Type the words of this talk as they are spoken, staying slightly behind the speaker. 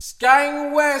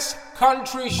Skying West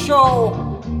Country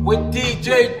Show with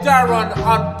DJ Darren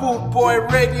on Boot Boy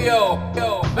Radio.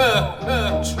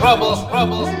 Troubles.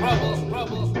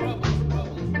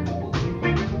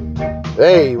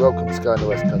 Hey, welcome to Skying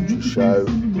West Country Show.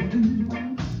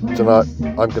 Tonight,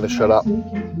 I'm going to shut up.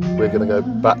 We're going to go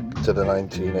back to the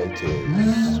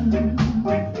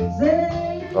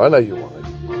 1980s. I know you want it.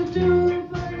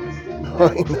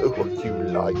 I know what you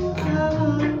like.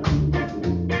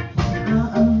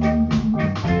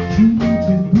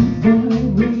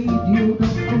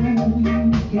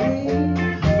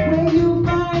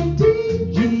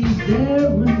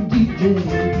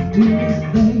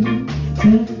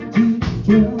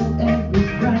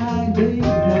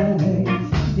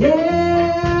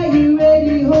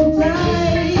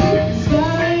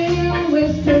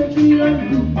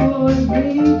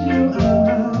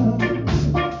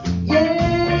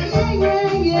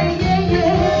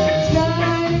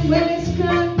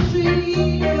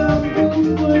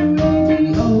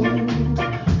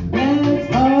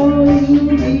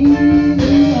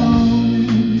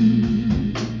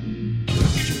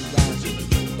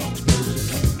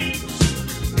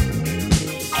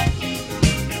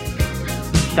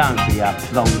 Don't be a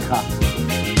plonker.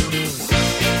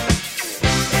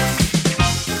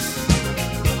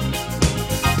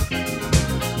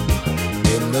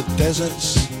 In the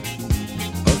deserts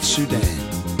of Sudan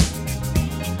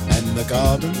and the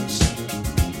gardens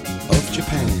of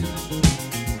Japan,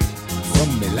 from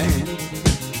Milan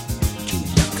to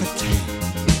Yucatan,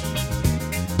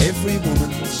 every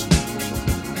woman's,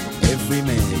 every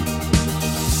man.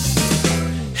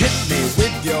 Hit me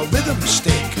with your rhythm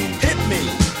stick.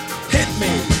 Hit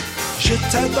me, je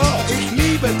t'adore, ich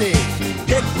liebe dich.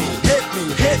 Hit me, hit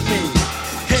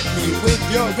me with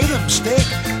your rhythm stick.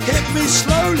 Hit me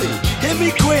slowly, hit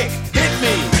me quick. Hit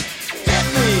me, hit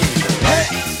me.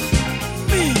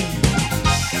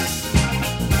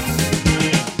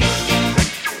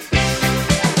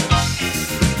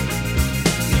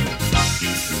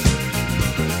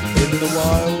 In the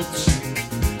wilds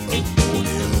of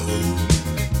Borneo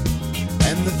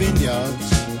and the vineyards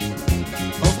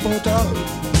of Bordeaux,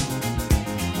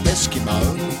 Eskimo,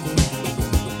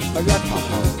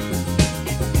 Arapaho,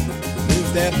 move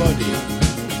their body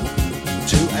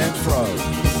to and fro.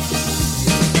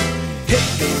 Hit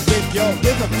me with your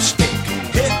rhythm stick.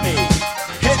 Hit me,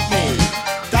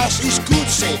 das ist gut,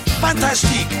 say,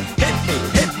 fantastic. Hit me,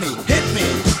 hit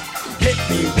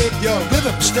me with your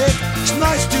rhythm stick. It's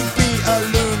nice to be a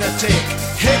lunatic.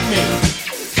 Hit me,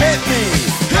 hit me.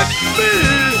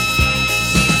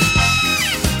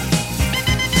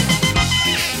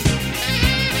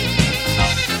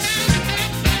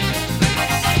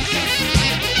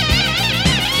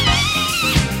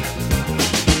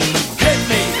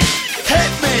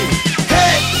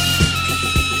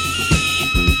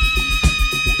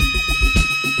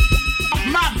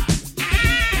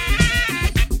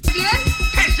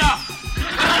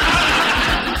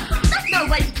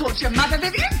 Your mother,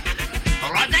 Vivian?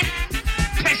 All right then,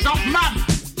 piss off, mum.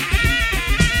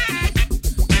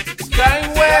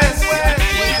 Skying West with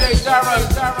DJ Darren.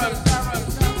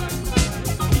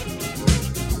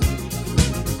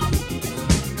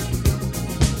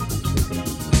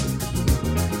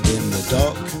 In the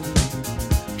dock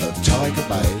of Tiger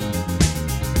Bay,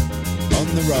 on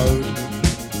the road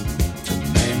to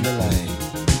Mandalay,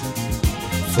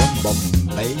 from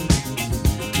Bombay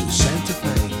to Santa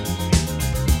Fe,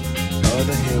 o'er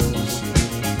the hills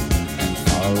and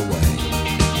far away.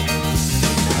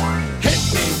 Hit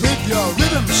me with your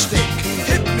rhythm stick.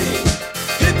 Hit me,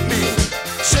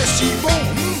 says he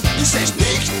won't, he says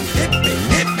nicht. Hit me,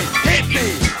 hit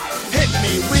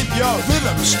me with your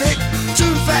rhythm stick.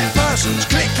 Two fat persons,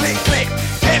 click, click, click.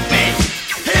 Hit me,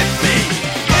 hit me.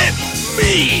 Hit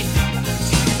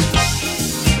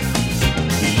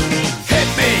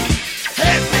me,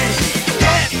 hit me.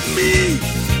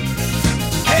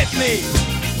 Hit me,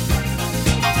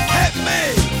 hit me.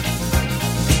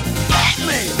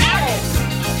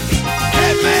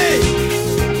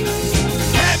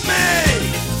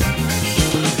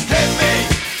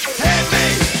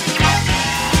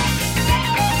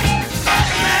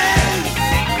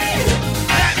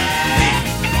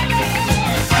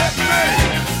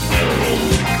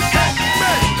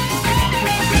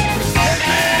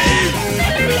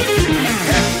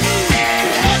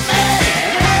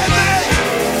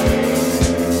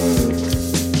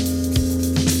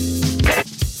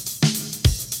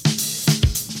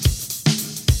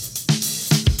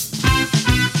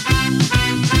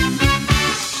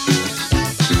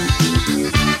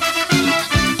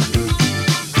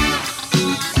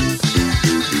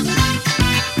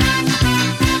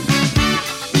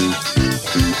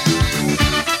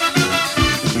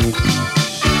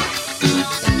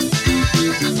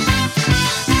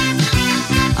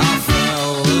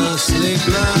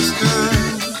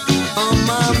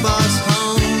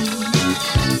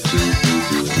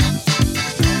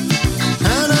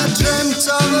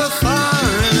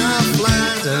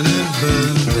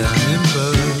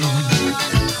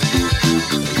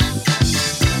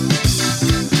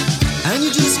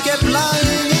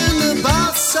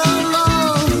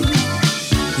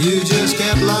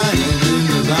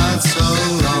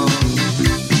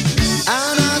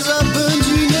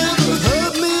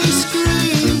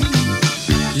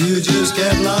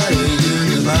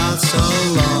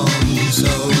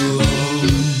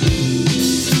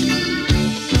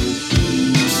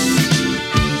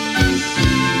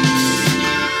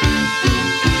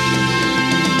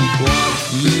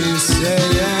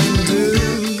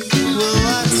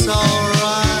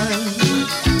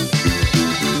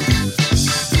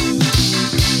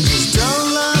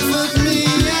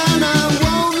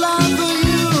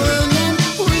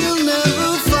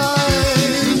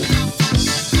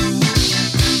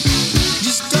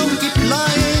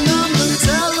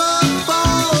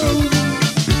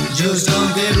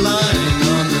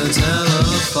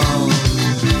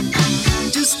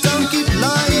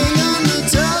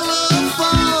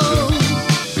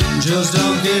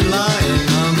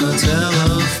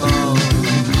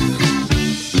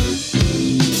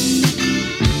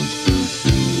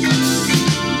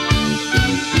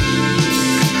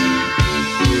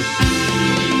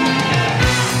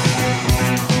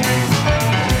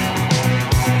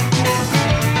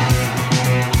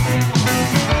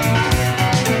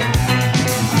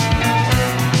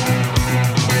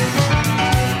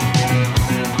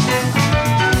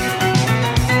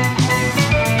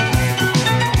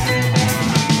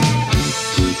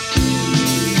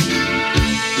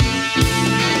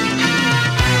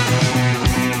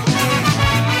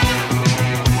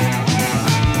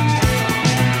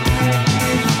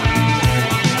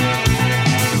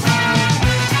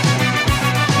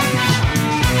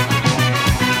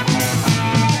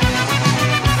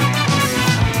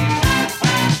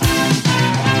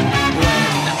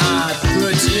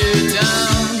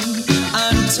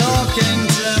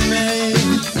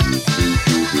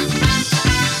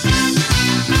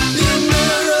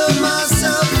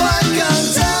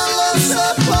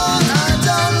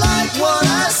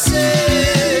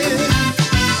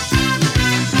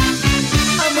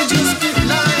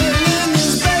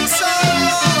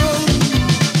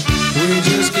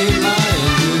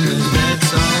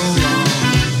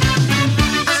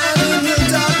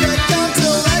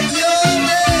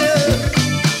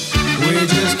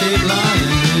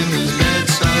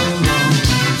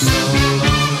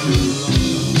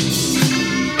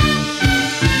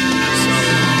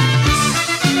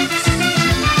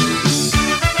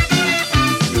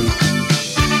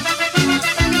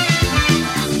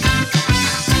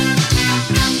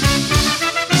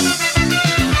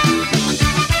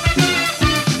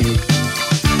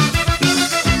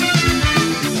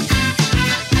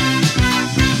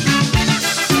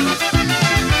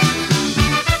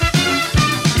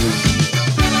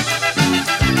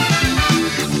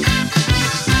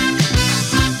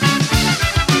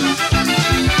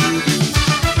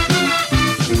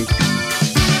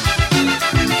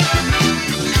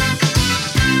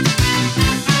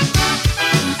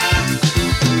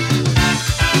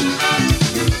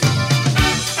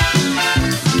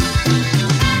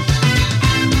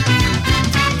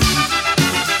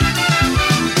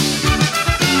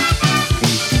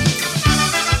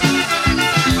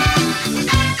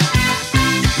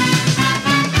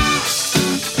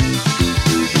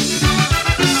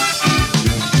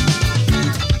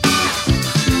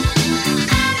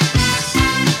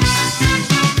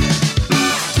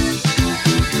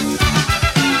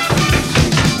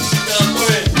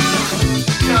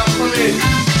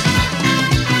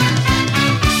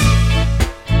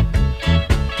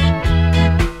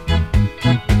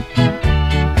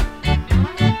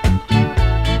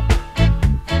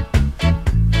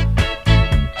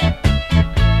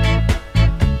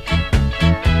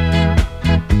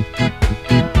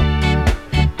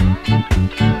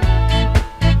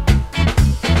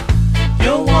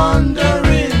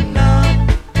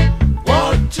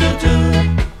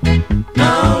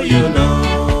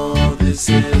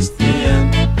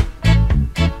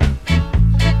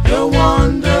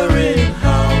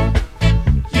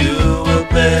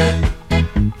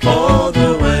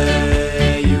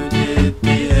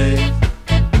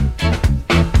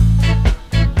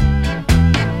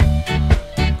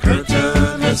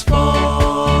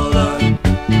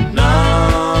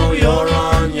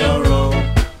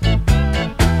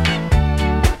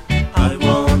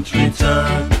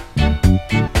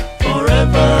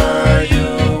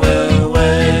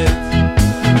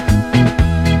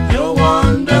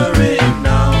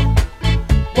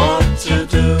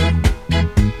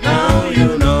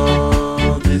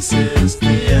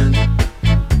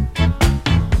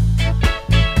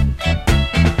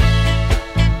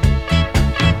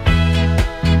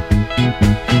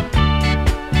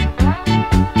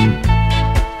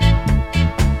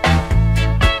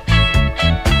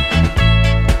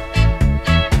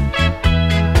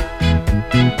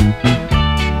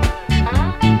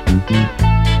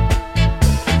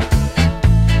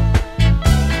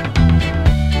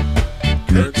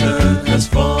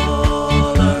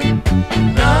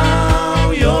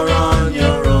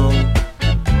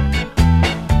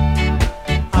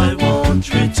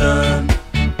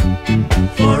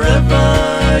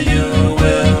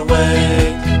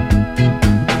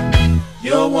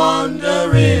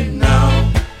 wondering now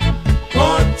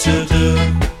what to do.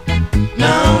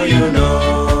 Now you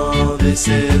know this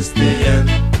is the end.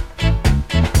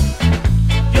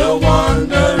 You're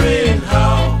wondering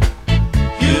how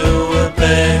you will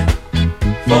pay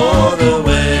for the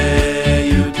way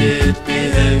you did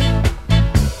behave.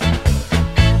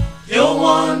 You're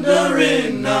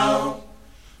wondering now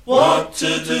what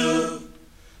to do.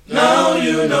 Now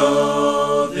you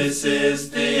know this is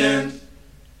the end.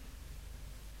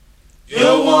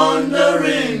 You're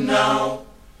wondering now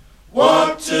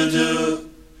what to do.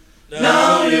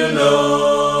 Now you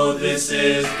know this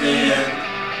is the end.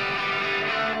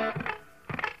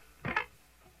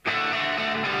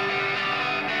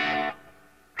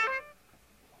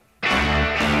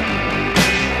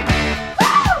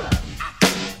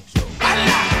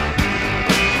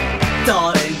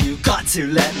 Darling, you got to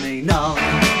let me know.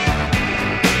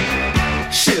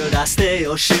 Should I stay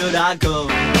or should I go?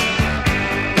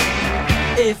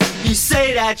 If you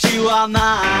say that you are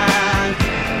mine,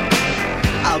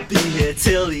 I'll be here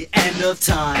till the end of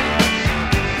time.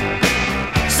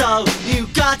 So you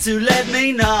got to let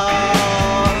me know.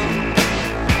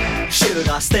 Should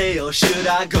I stay or should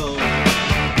I go?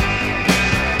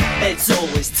 It's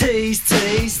always tease,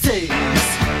 tease, tease.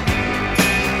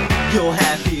 You're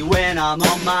happy when I'm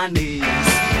on my knees.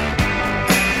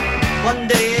 One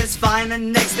day it's fine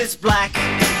and next it's black.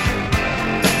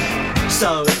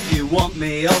 So if you want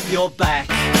me off your back,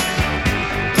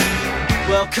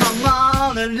 well come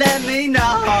on and let me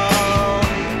know.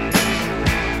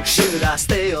 Should I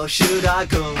stay or should I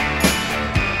go?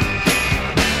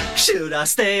 Should I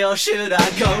stay or should I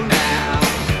go now?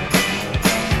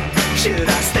 Should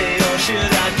I stay or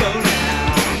should I go now?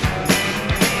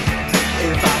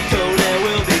 If I go there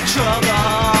will be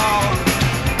trouble,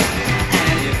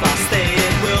 and if I stay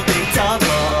it will be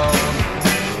double.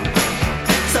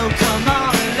 So come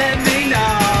on and let me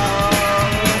know.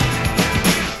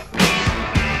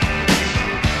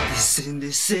 This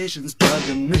indecision's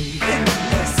bugging me.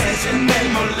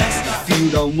 If you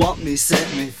don't want me, set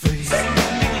me free.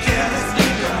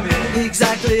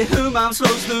 Exactly whom I'm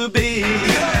supposed to be.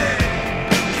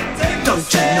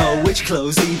 Don't you know which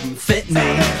clothes even fit me?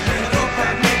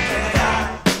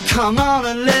 Come on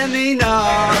and let me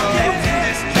know.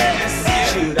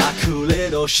 Should I cool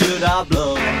it or should I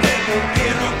blow?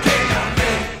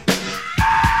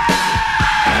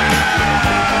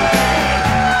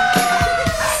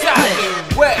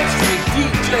 Saturday West with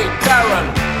DJ Darren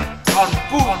on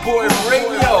Boot Boy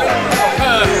Radio.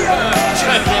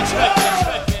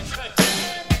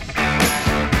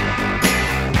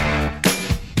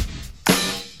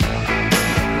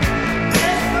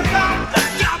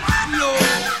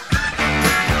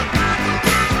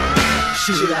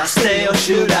 Should I stay or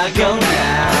should I go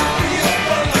now?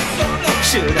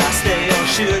 Should I stay or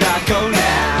should I go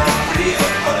now?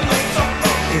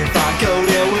 If I go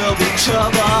there will be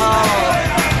trouble,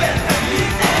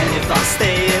 and if I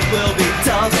stay it will be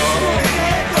double.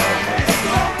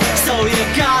 So you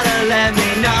gotta let me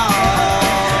know.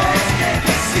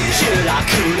 Should I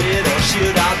cool it or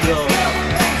should I blow?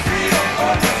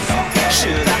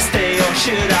 Should I stay or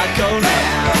should I go now?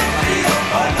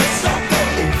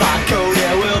 If I go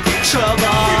there will be trouble,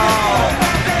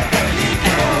 and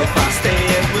if I stay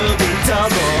it will be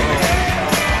double.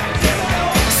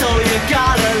 So you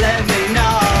gotta let me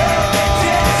know.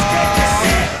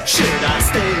 Should I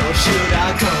stay or should I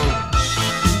go?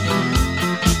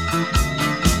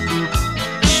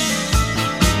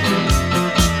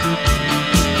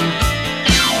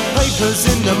 Papers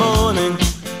in the morning,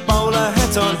 bowler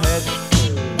hat on head.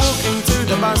 Walking to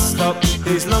the bus stop,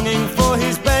 he's longing for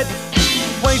his bed.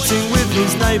 Waiting with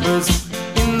his neighbours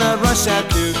in the rush hour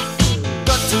queue.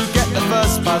 Got to get the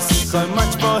first bus, so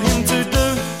much for him to do.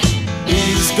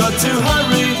 He's got to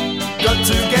hurry, got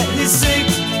to get his seat.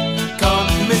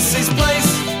 Can't miss his place,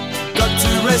 got to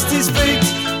rest his feet.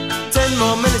 10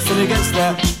 more minutes till he gets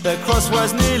there, the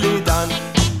crossword's nearly done.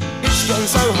 It's getting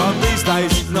so hard these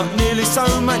days, not nearly so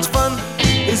much fun.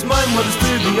 His mind wanders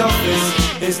through the office,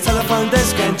 his telephone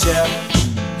desk and chair.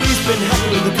 He's been happy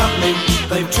with the company,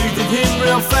 they've treated him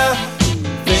real fair.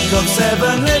 Think of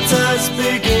 7 letters,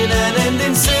 begin and end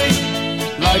in C.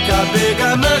 Like a big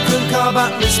American car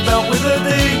but misspelt with a D.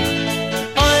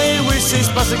 I wish this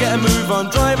bus would get a move on,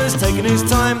 driver's taking his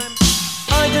time.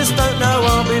 I just don't know,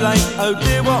 I'll be late, oh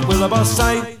dear what will the boss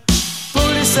say?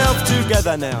 Pull yourself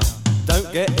together now,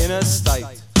 don't get in a state.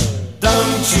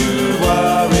 Don't you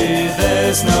worry,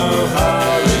 there's no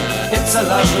hurry. It's a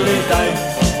lovely day,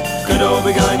 could all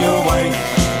be going your way.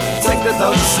 Take the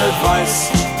dog's advice,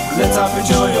 let up,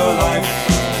 enjoy your life.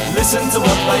 Listen to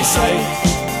what they say,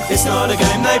 it's not a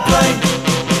game they play.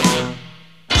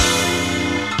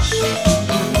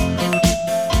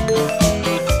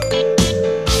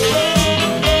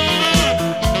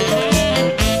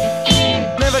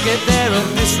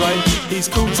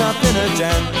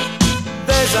 jam.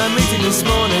 There's a meeting this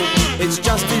morning, it's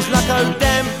just his luck, oh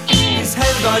damn. His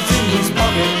handbag's in his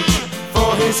pocket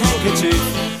for his handkerchief.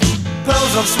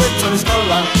 Pearls of sweat on his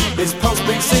collar, his pulse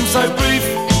beat seems so brief.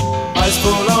 Eyes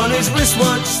fall on his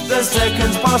wristwatch, the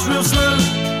seconds pass real slow.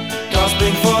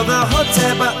 Gasping for the hot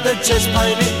air, but the chest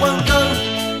pain it won't go.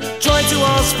 Try to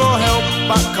ask for help,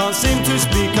 but can't seem to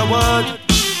speak a word.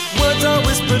 Words are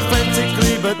whispered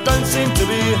frantically, but don't seem to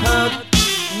be heard.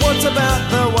 What about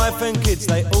the wife and kids?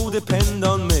 They all depend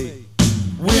on me.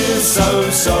 We're so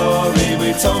sorry,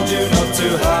 we told you not to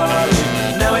hurry.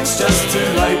 Now it's just too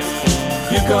late,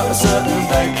 you've got a certain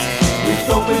date. We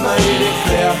thought we made it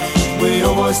clear, we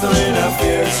all voiced our inner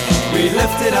fears. We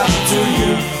left it up to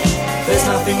you, there's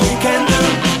nothing we can do.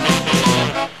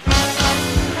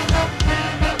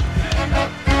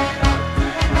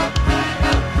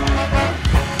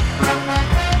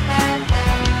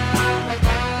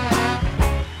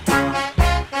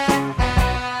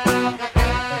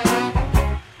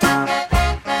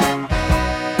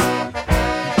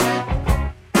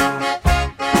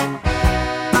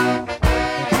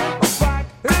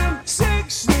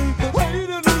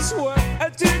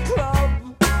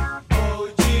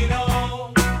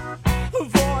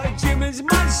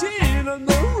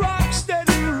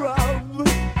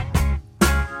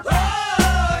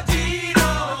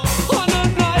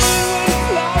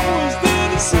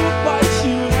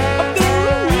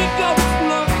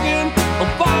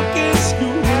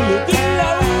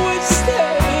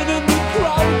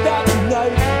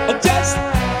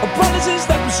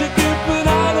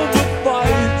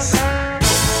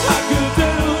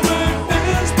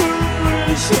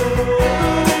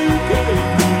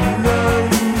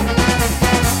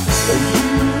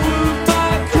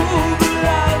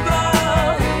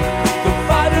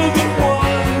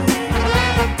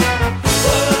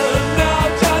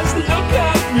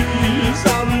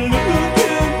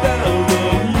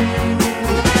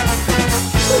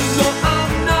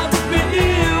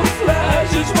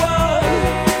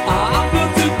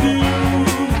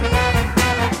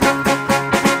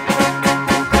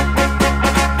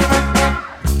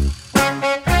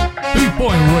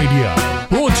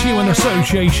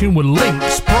 With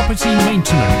Links Property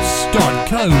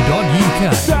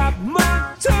Maintenance.co.uk. Stop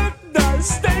my took the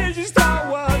stage and start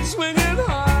one swinging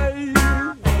high.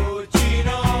 Oh,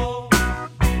 Gino.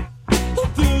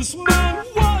 This man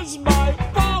was my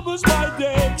mom, was my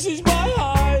dad, she's my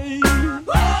high.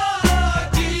 Oh,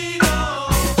 Gino.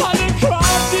 I done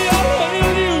cried the I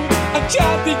hated you, I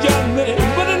chanted your name,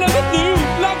 but I never knew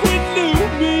like we knew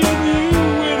me and you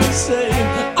were the same.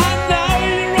 I know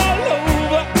you're all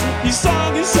over, your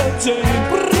song is so tame.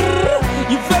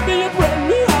 You fed me and bred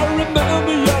me, I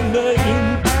remember your name.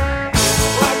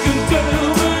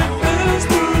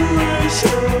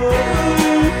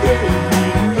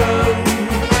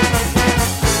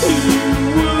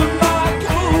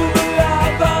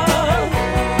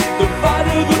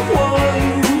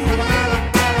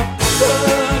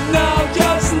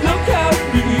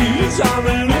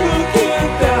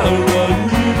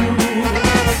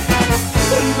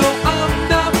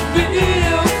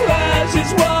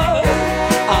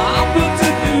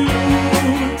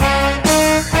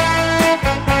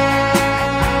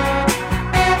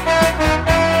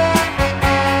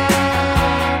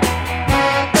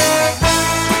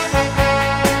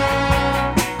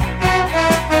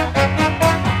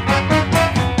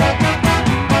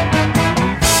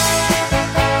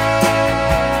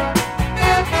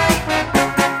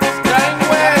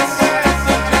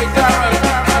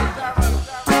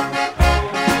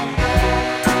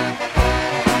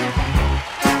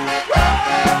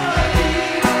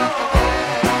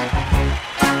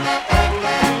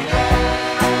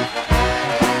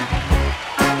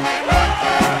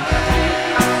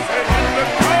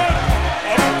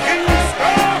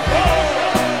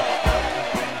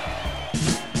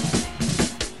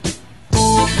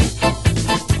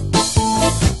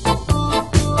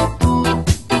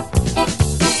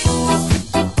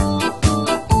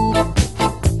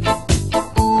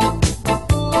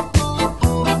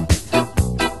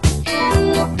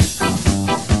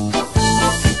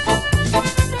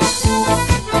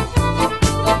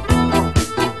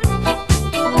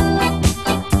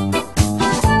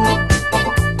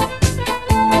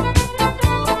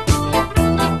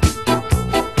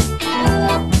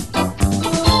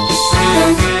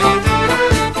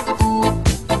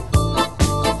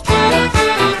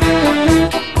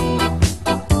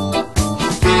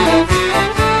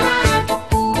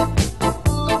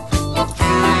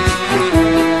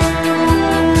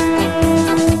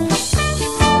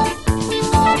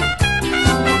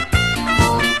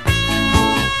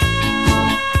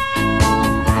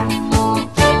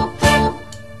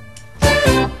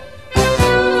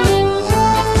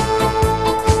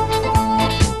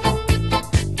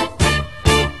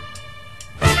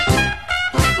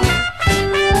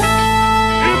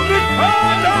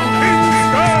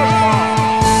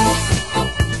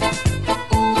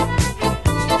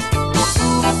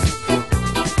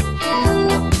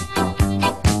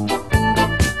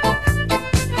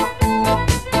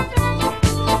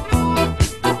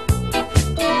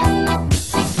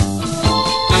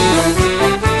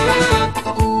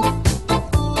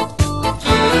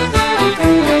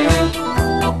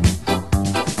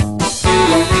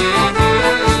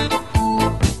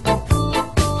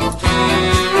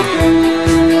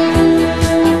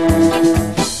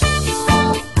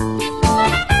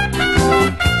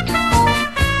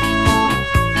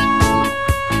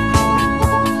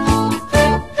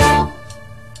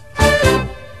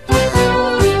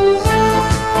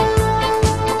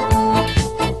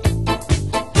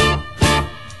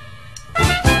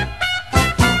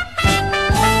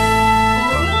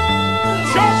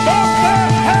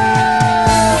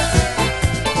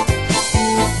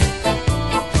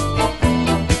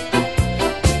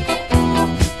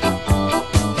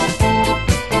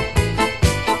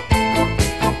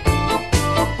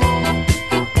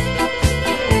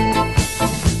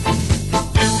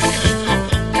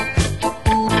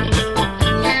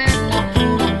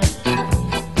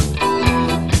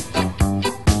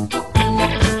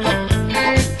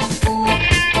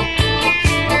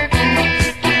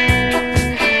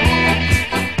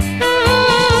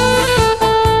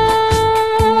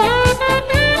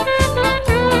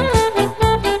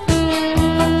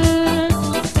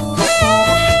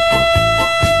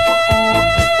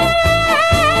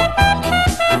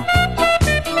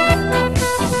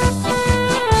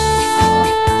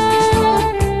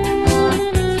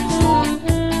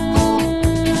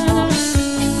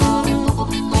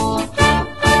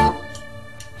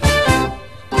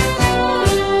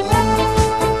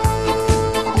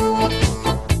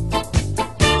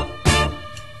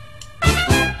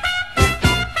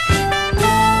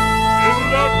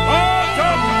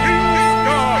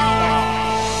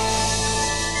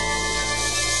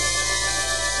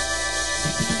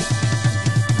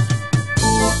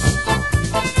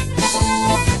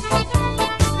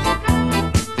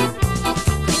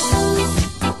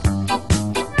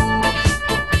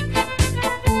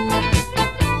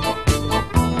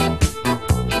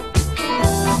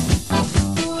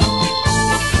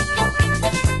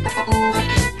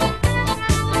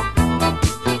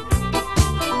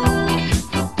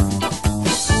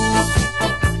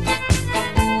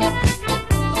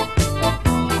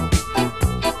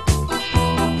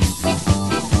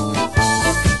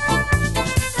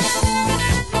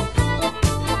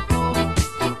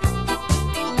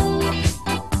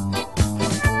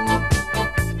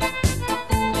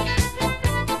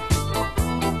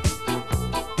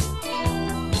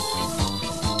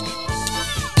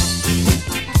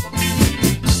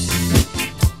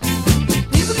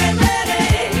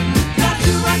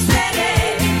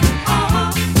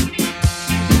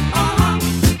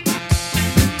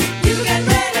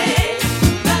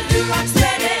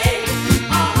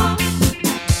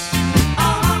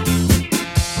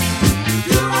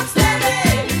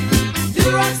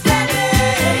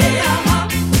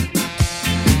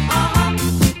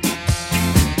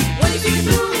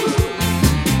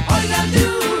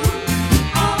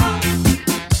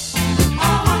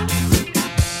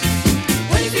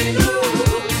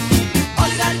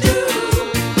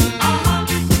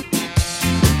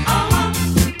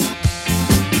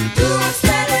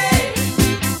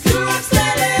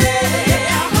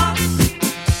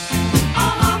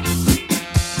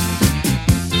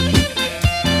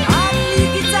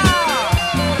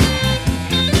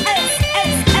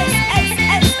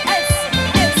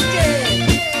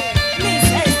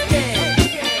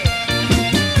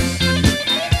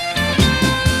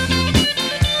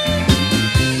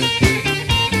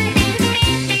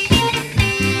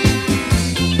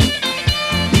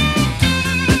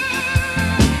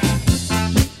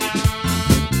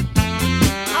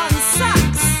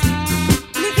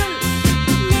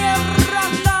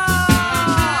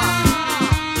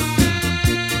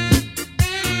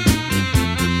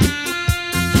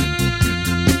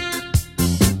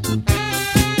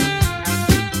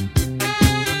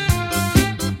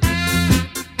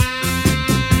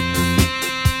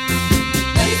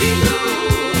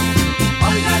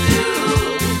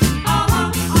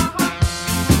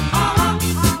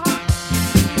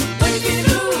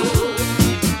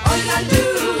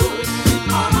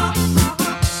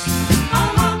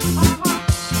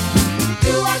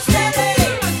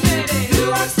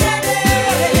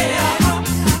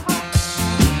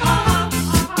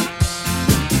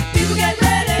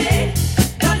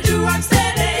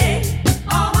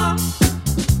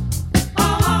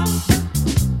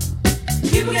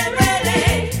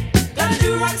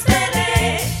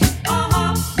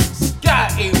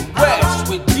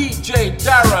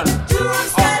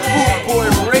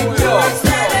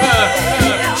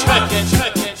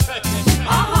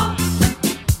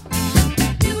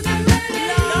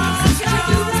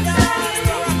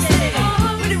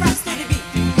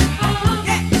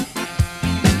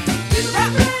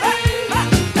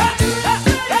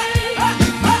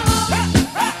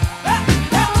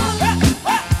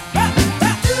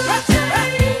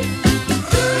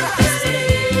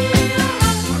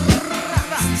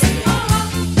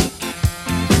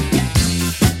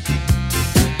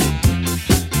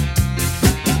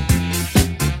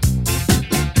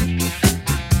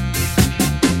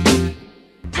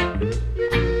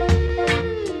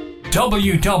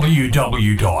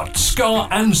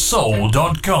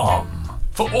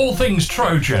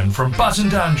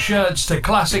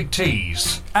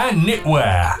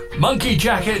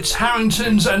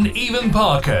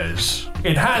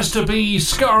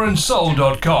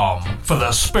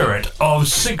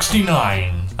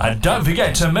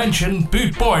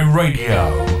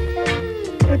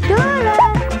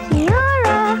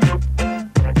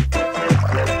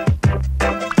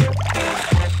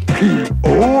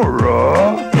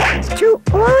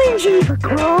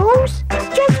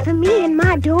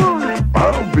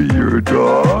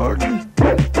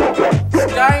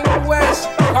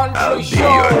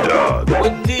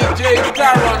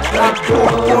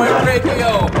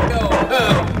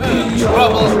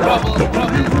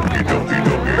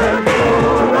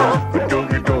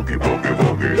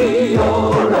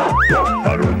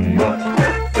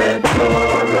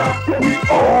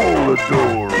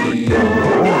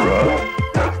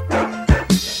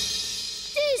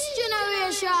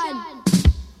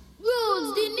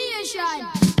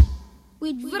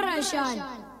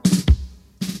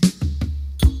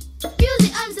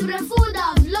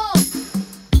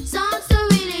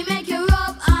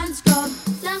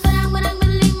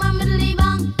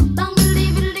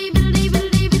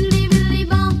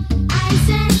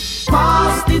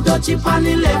 dutchie on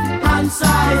the left hand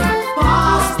side.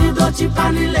 Pass the dutchie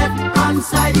on the left hand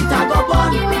side. It a go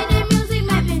bun. Give me the music,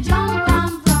 make me jump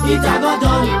and from. It a go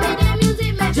done. Give me the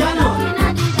music, make me looking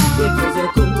at the It was a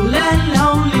cool and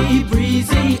lonely,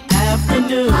 breezy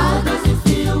afternoon. How does it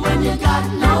feel when you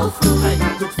got no food?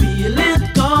 I could feel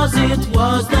it cause it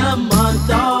was the month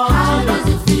of How June. does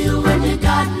it feel when you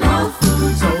got no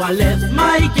food? So I left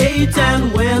my gate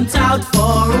and went out for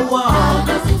a How walk.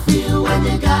 does it feel when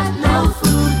you got no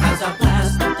food? As I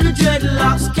passed the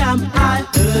dreadlocks camp, I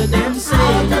heard them How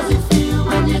say, does it feel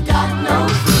when you got no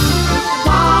food?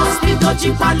 pass the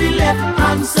dutchie on the left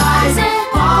hand side.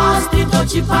 Pass the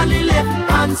dutchie on the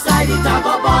left hand side. It a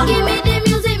go bun. Give me the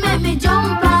music, make me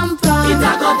jump and from. It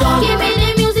a go done. Give me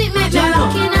the music, make me Jano.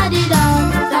 looking at the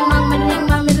down. Bang bang middling,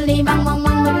 bang middling, bang bang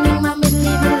bang middling, bang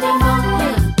middling, middling,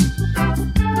 bang.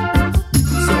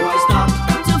 So I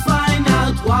stopped to find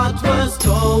out what was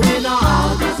going How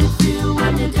on. does it feel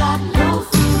when you got no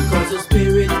food? Cause the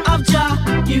spirit of Jah,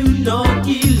 you know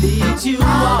he leads you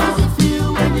How does on. it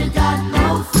feel when you got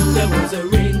no food? There was a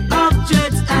ring of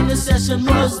jets and the session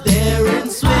was there in How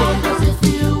swing. does it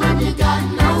feel when you got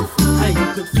no food? And you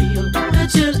could feel the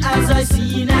chill as I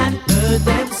seen and heard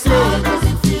them How say, does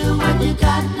it feel when you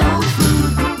got no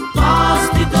food? pass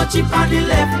the dutchie on the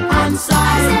left hand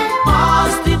side.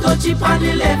 Pass the dutchie on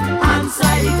the left hand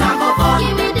side. It a go Give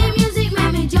bun. me the music,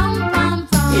 make me jump and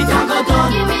from. It a go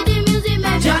done. Give me the music,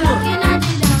 make me Jano. looking at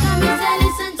the down. Me say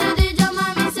listen to the drum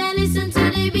and me say listen to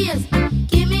the bass.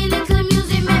 Give me little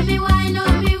music, make me wind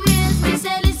up me waist. Me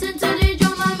say listen to the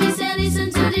drum and me say listen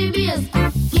to the bass.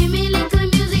 Give me little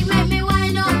music, make me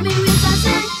wind up me waist. I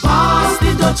say Pass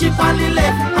the dutchie on the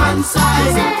left hand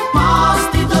side. Pass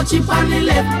the dutchie on the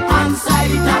left hand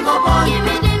side. It a go bun. give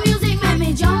me the music, make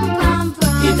me jump and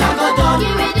from. It a go done.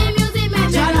 Give me the music, make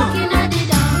me Jano. looking at the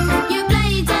down. You play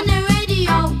it on the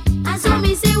radio, and so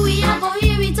me say we a go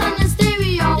hear it on the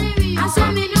stereo. And so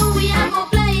me know we a go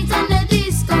play it on the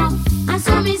disco. And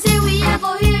so me say we a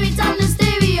go hear it on the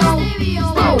stereo.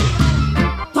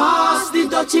 Pass the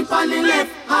dutchie on the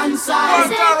left hand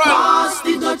side. Pass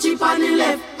the dutchie on the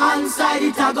left hand side.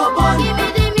 It a go bun. Give me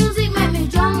the music, make me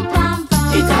jump and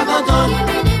from. It a go done. Give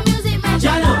me the music, make me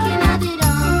Jano. looking at the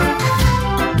down.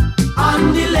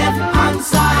 On the left hand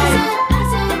side.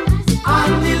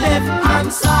 On the left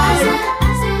hand side.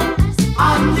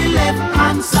 On the left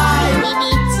hand side.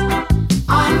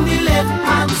 On the left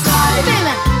hand side.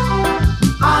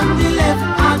 On the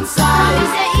left hand We side.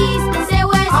 say east, we say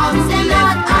west, On we the say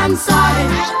left north hand and side.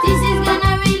 south. This is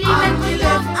gonna really On make the me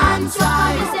left jump hand and jump.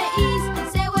 side. We say east, we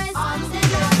say west, we say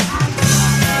north and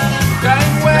south.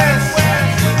 Gang West,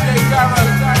 DJ Darrell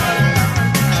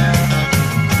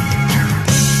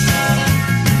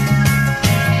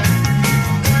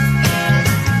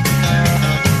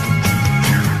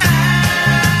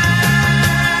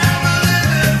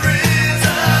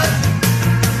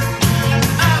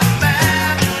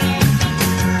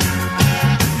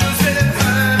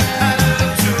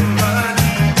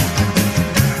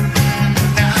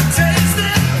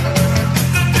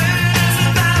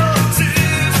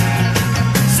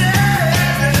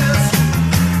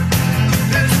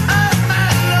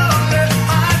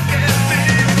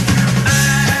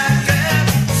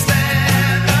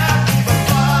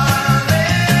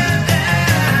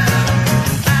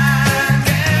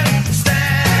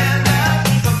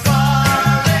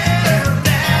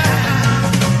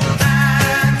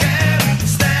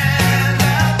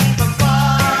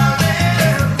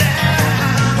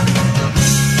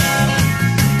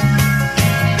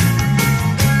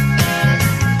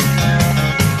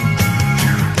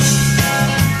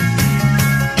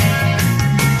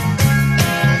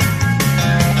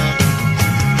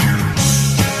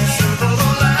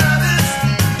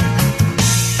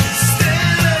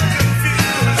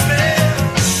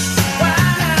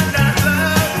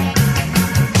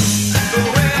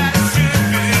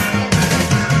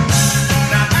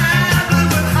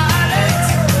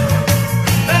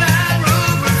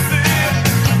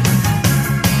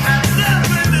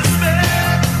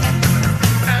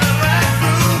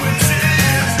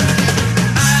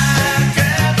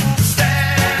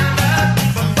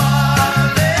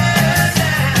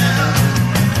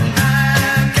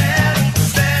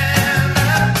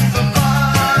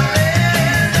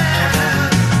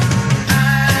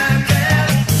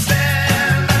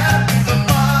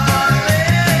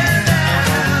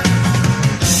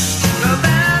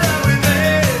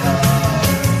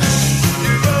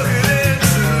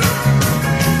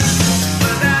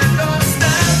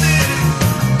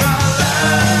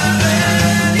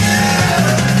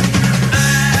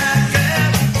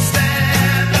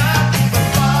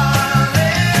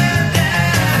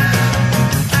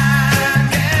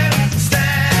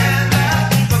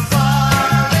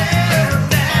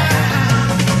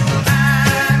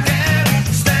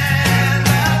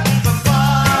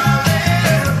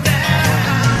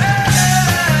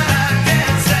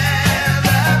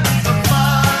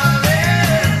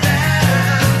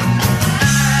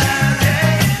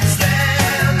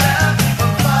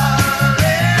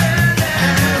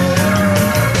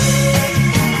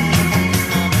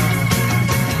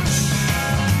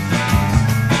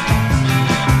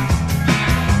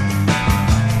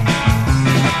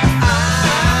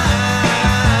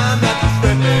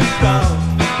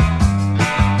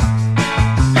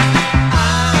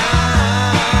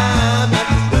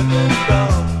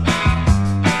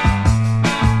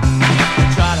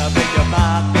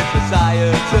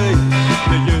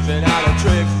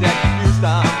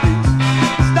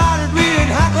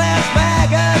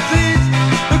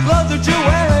suit you're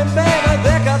wearing, baby,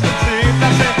 they got the teeth. I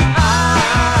said,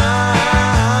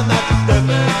 I'm not your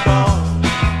stepping stone.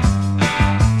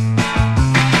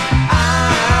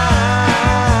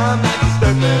 I'm not your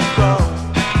stepping stone.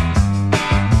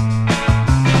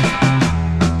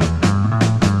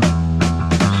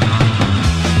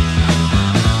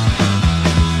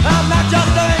 I'm not your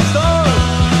stepping stone.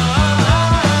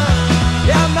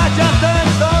 Yeah, I'm not your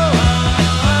stepping stone.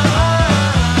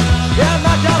 Yeah, I'm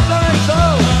not your stepping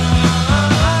stone.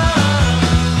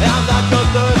 Yeah, I'm not your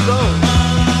stepping stone.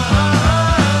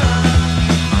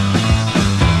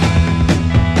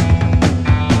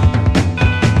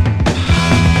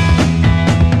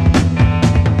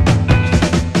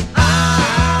 I'm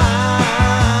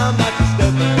not your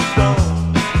stepping stone.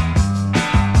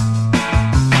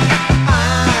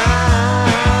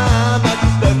 I'm not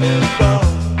your stepping stone.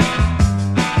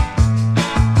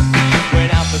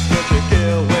 Went out for such a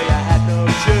kill where you had no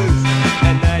shoes,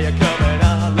 and now you're coming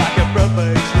out like a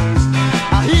buffet shoes.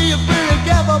 I hear you pretty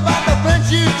careful about the friends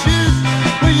you choose,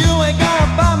 but you ain't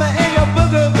gonna find me in your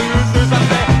boogaroos. I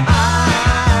say,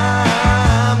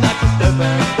 I'm not your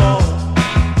stepping stone.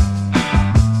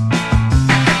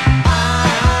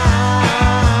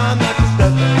 I'm not your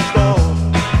stepping stone.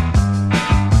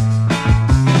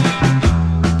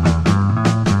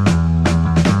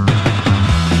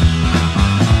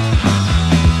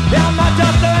 Yeah, I'm not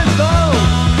your stepping stone.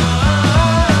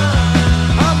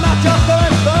 I'm not your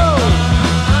stepping stone.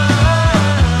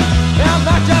 Yeah, I'm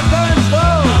not your stepping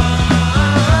stone.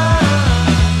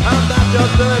 I'm not your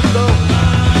stepping stone.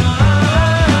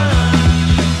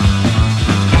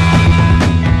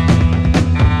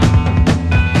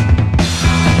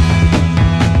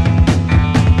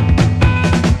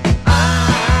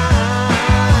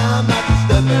 I'm not your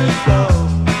stepping stone.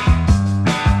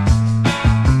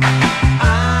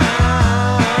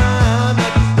 I'm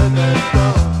not your stepping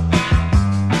stone.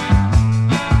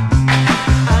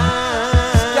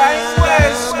 Gang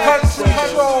West Country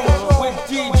Show with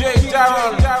DJ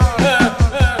Darren.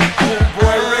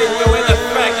 Boy Radio in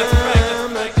effect.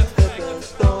 I'm not your stepping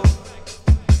stone.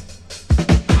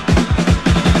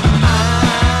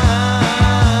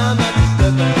 I'm not your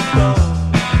stepping stone.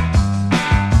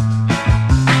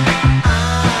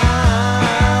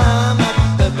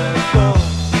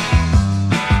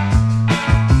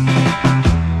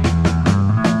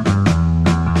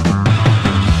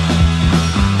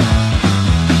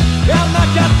 Yeah, I'm not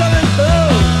your stepping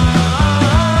stone.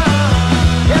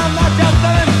 Yeah, I'm not your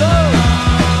stepping stone.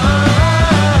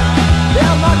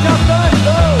 Yeah, I'm not your stepping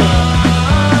stone.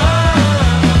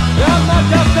 Yeah, I'm not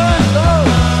your stepping stone.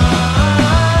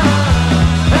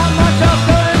 Yeah, I'm not your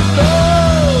stepping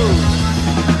stone.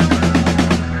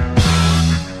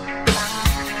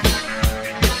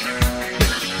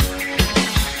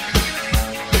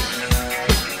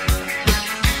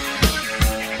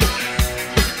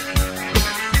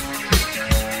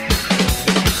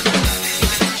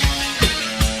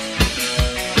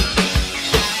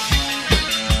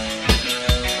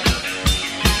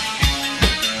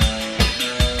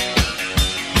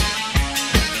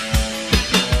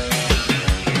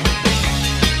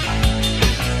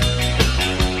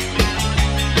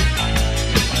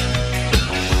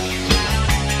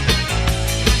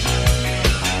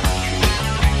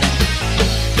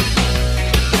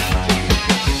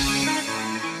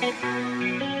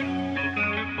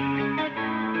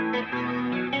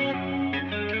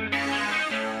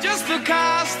 Just a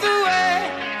castaway,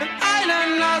 an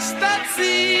island lost at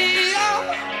sea.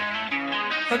 Oh,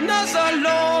 another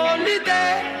lonely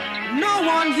day, no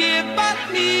one here but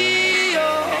me. Oh,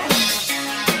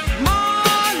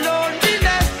 more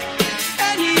loneliness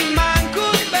any man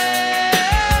could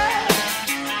bear.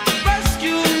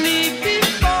 Rescue me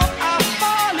before I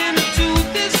fall into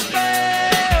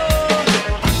despair.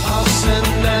 Oh, I'll send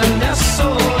an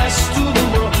SOS to the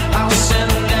world. I'll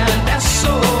send an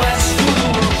SOS to the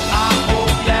world. I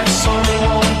hope that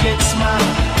someone gets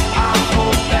mine. I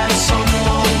hope that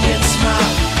someone gets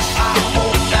mine. I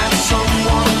hope that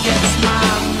someone gets my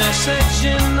message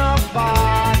in a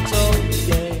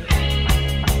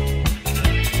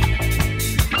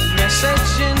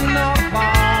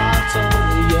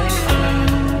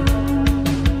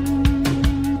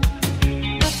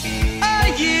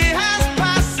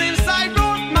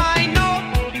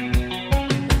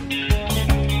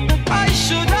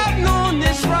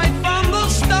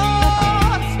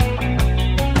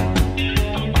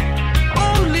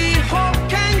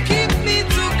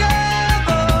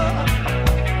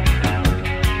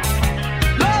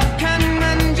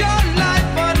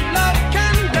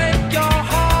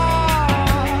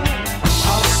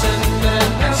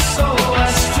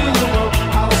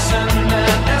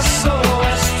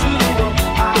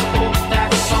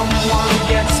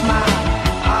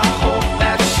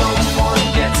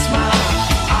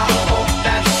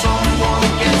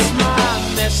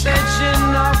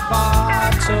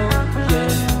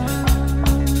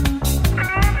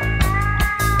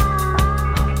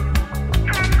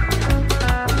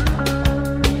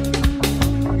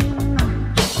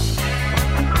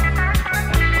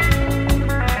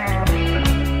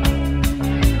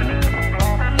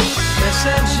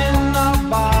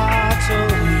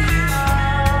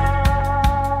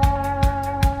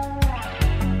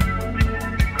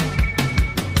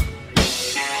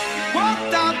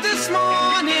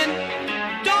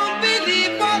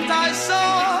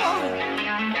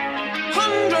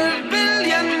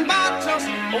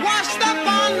washed up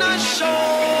on the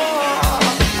shore.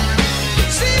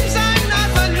 Seems I'm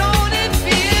not alone in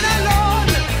being alone.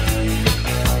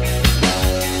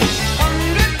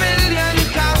 100 billion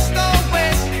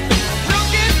castaways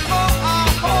looking for a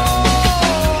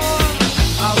home.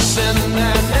 I'll send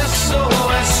an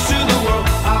SOS to the world.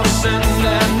 I'll send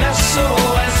an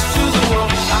SOS to the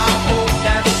world. I hope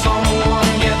that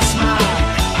someone gets mine.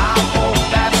 I hope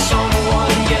that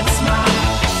someone gets mine.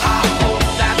 I hope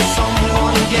that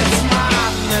someone gets mine.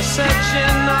 Message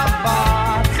in a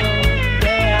bottle,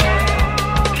 yeah.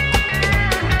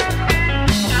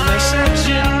 Message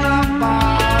in a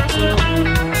bottle.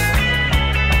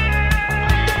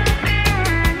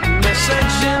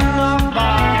 Message in a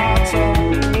bottle.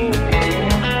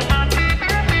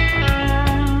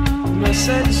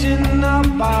 Message in a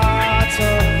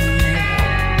bottle.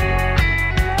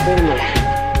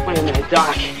 Wait a minute,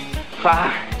 Doc.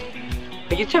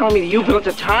 Are you telling me that you built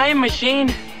a time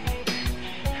machine?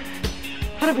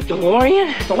 Out of a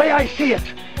DeLorean? The way I see it,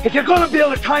 if you're gonna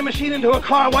build a time machine into a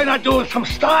car, why not do it with some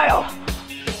style?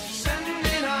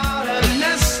 Sending out an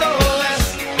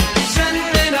SOS.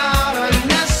 Sending out an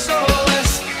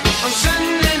SOS. I'm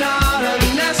sending out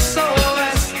an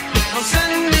SOS. I'm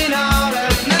sending out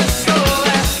an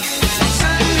SOS. I'm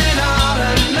sending out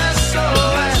an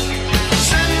SOS.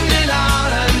 Sending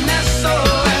out an SOS. Sending out an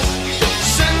SOS.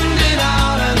 Sending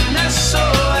out an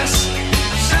SOS.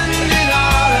 Sending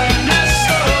out an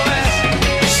SOS.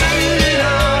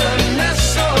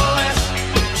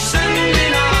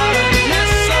 Sending out an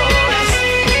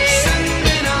SOS. Sending out an SOS.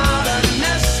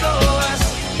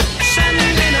 Sending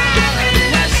out an SOS. Sending out an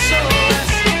SOS.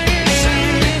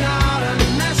 Sending out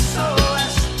an SOS.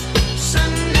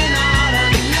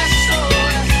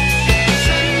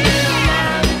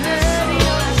 Sending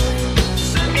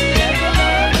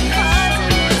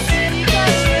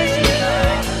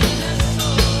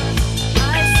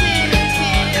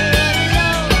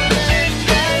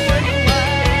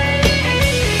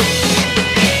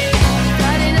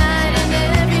Friday night and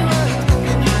everyone's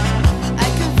going out. I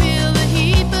can feel the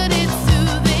heat, but it's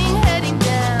soothing heading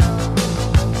down.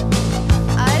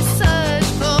 I search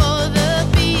for the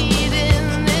beat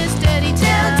in this dirty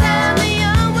town. Downtown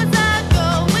Leon without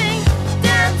going.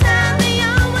 Downtown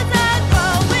Leon without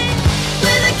going.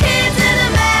 We're the kids in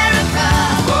America.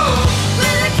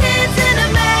 We're the kids in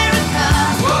America.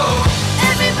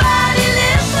 Everybody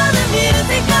lives for the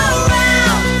music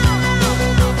around.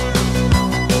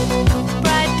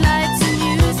 Bright lights and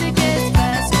music gets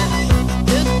faster.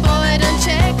 Look, boy, don't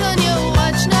check on your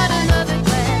watch, not another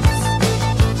glance.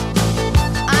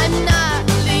 I'm not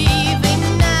leaving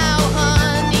now,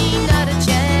 honey, not a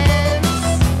chance.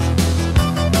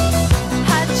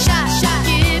 Hot shot,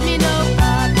 give me no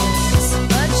problems.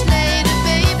 Much later,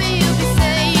 baby, you'll be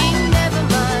saying never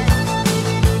mind.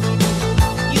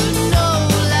 You know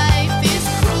life is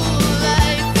cruel,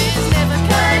 life is never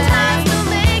kind. Hearts will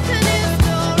make a new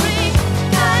story.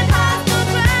 Kind hearts will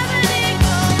gravity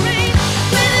glory.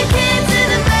 We're the kids in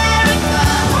America.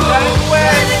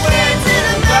 We're the kids in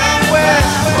America.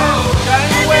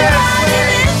 Everybody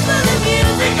lives for the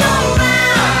music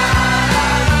around.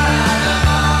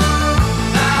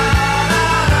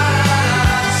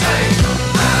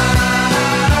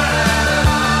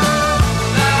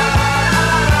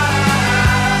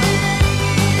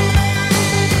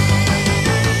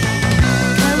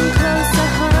 Come closer,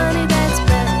 honey, that's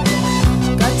better.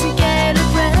 Got to get a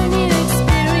brand new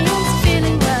experience,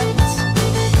 feeling right.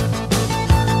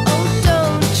 Oh,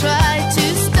 don't try to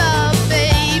stop,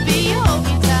 baby, hold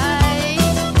me tight.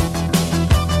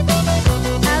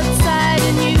 Outside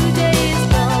a new day is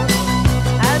born.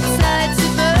 Outside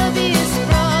suburbia is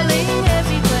sprawling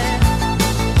everywhere.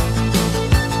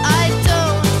 I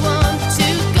don't want to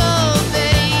go,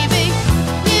 baby.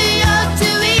 New York to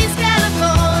East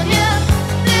California.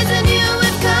 There's a new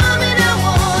wave coming, I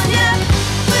warn ya.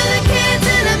 We're the kids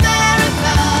in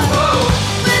America.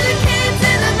 We're the kids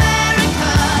in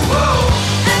America.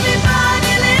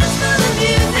 Everybody lives for the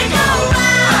music around.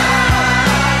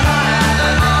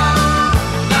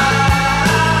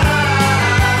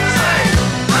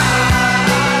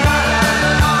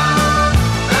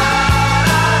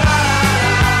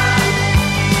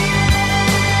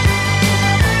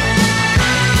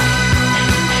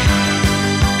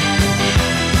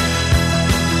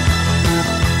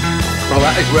 Well,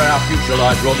 that is where our future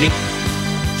lies, Rodney.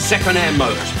 Second-hand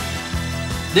motors.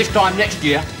 This time next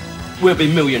year, we'll be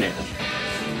millionaires.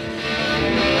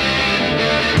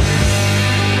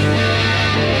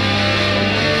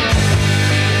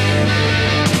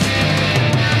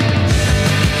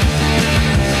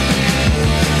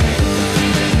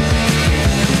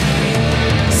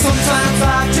 Sometimes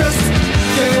I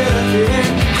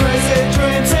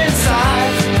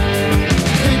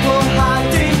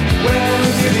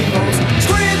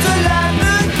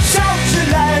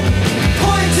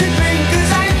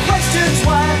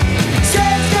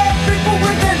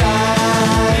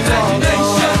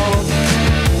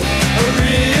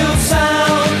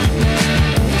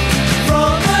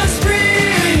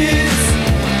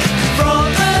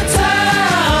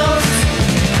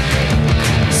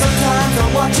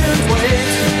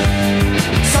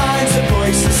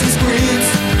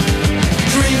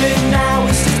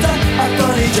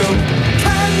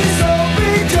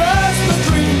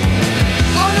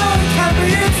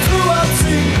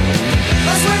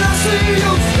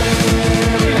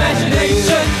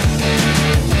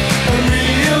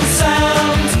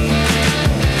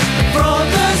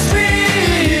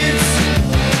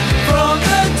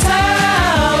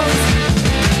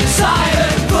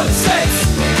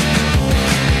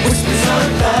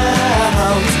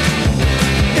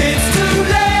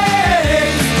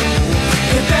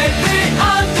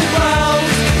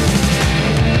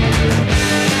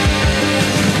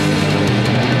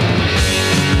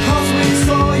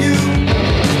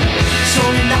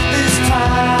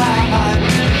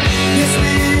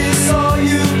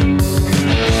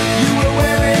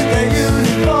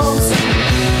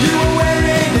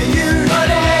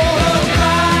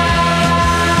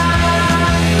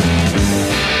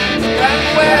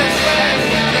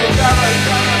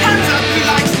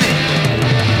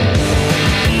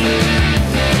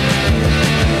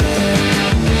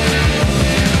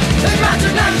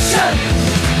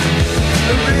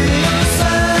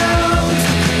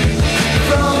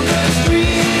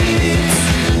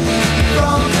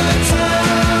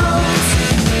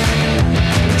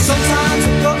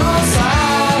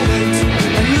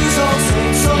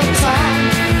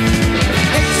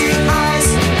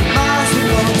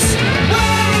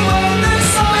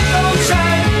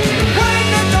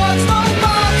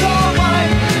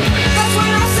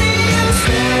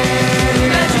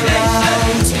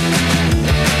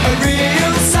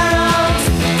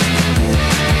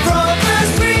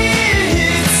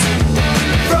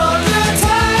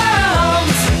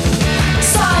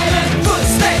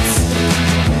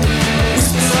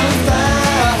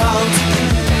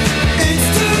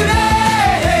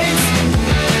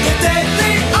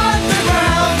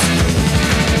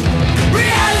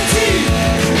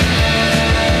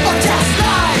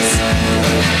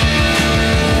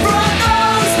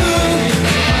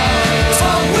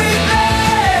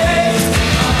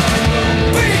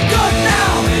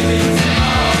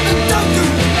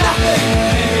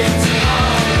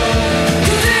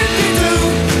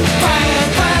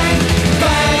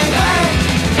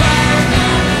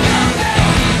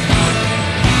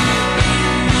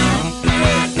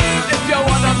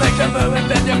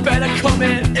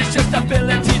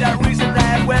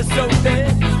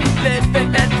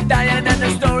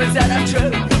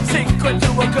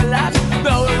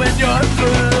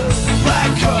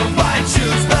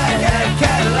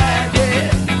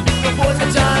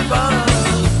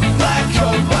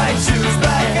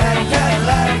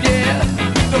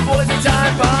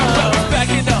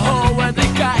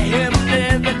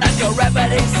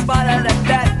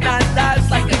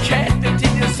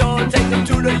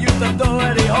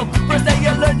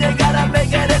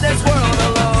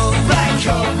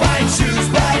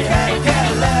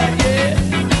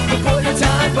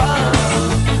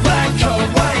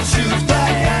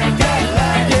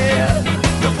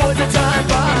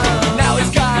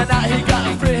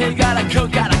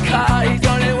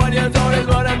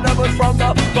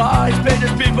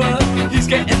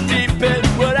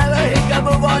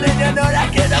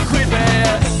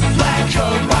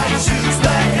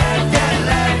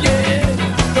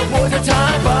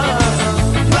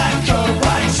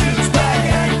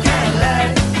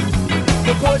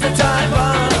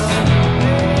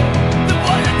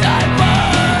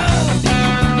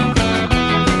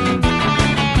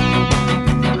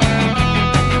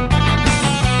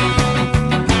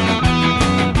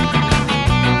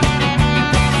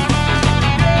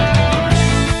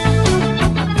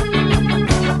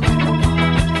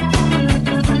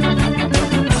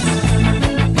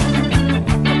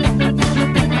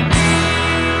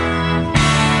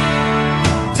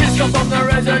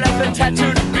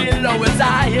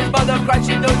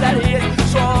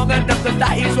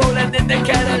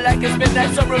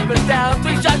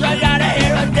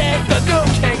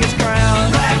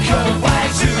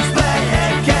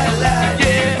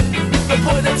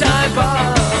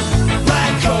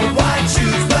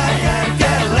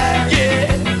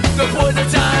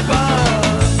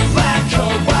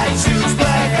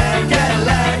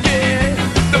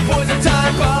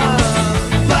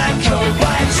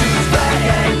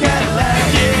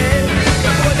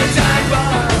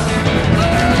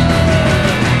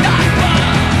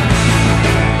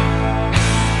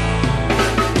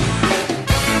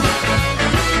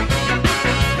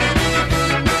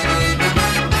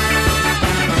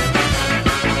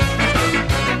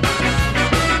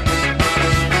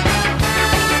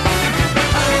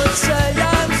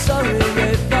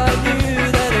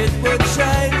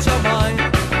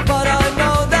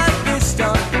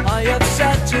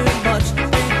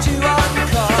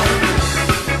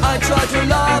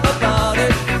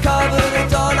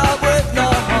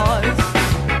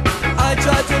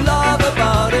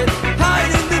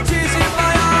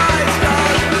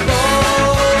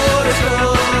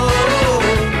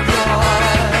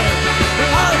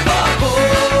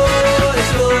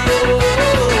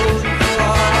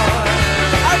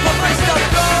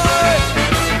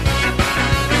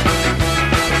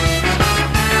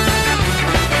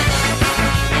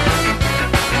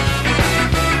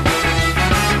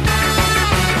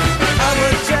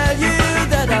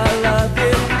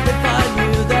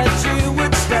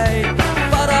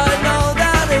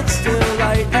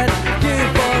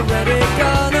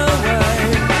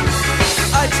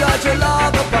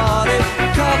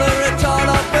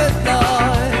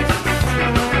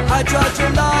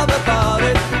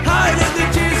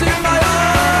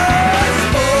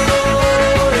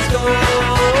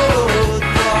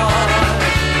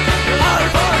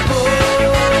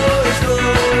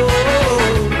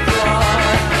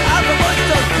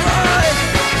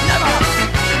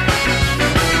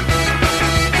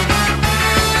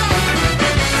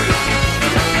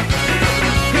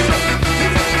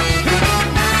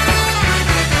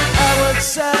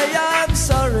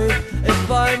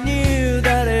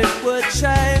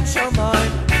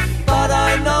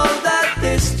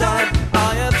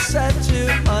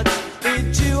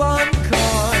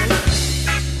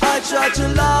such a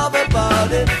love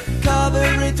about it, cover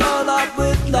it all up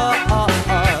with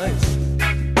lies.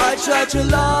 I try to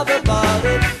love about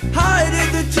it,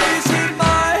 hiding the tears in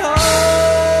my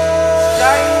heart.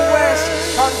 Dying West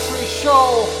Country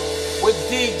Show with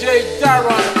DJ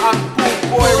Darren on Boot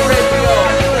Boy Radio.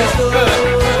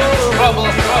 Trouble,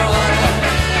 trouble.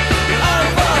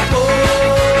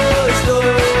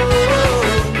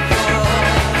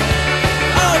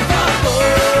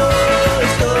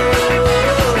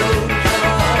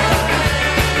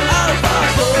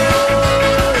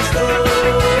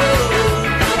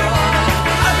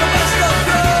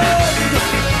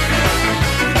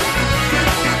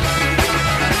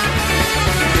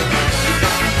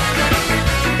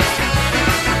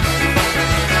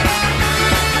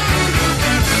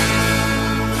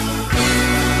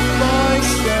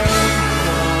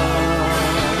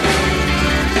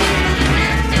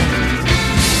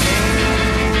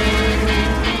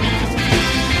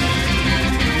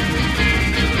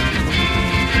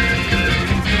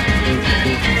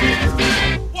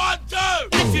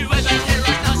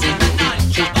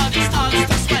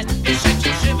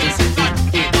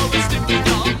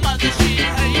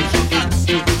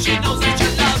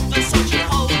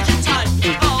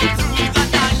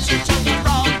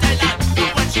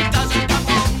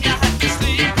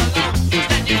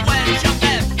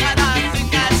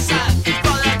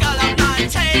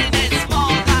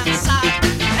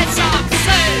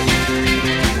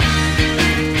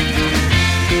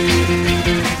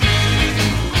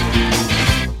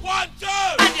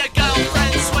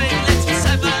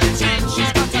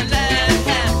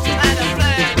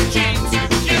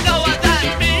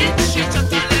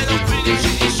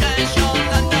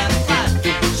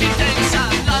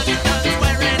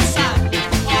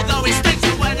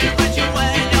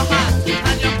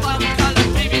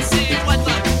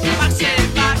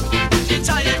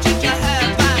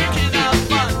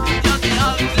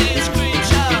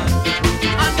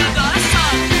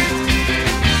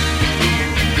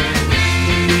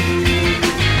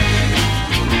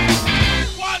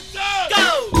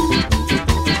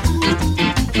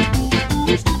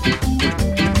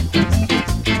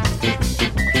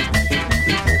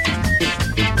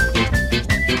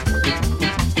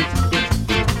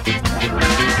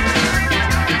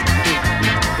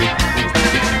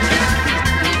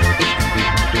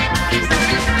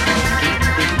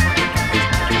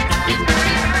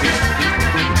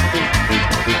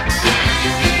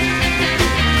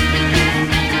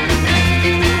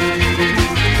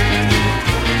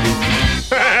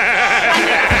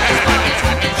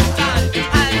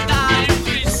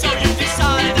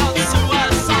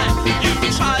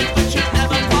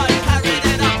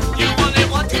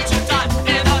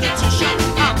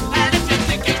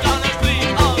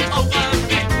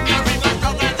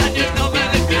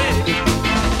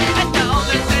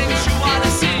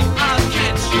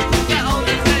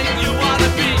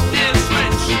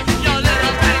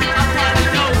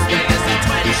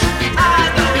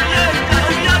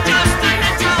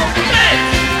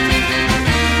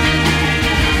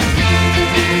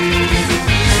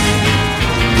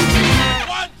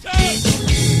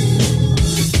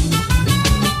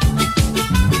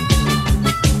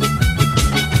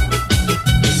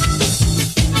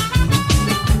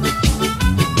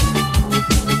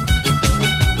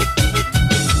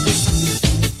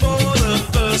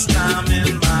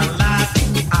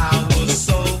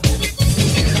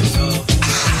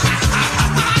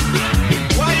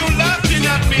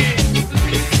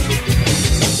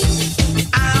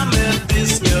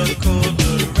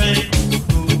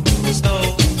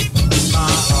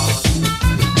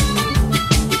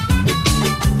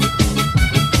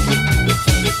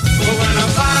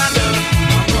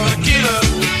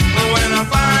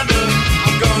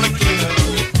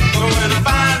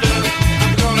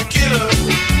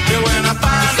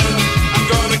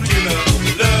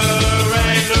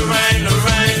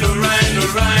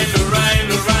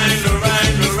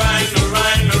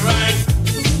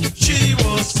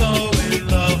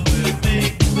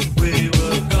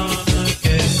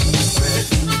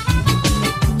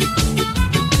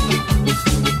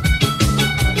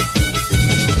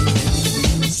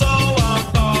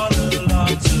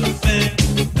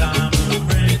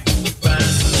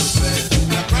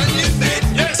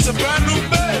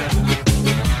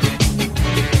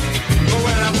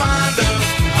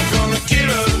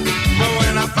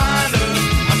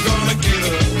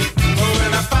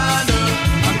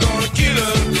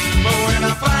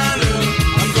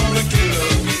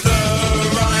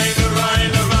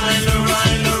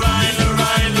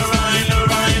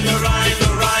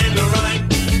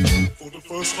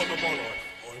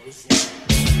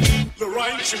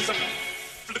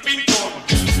 have been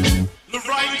gone.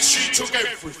 Lorraine, she took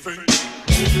everything,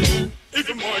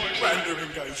 even my grand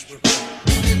engagement.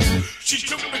 She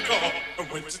took the car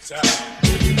and went to town,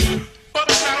 but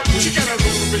now she got a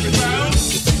little bit round.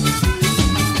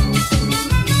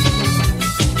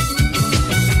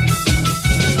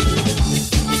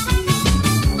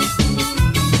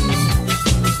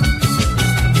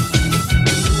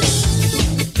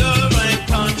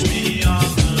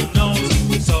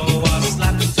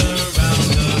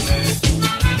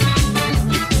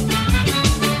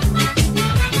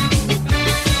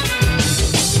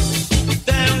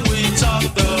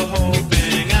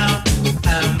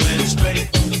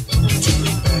 Straight to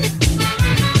the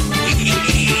bed.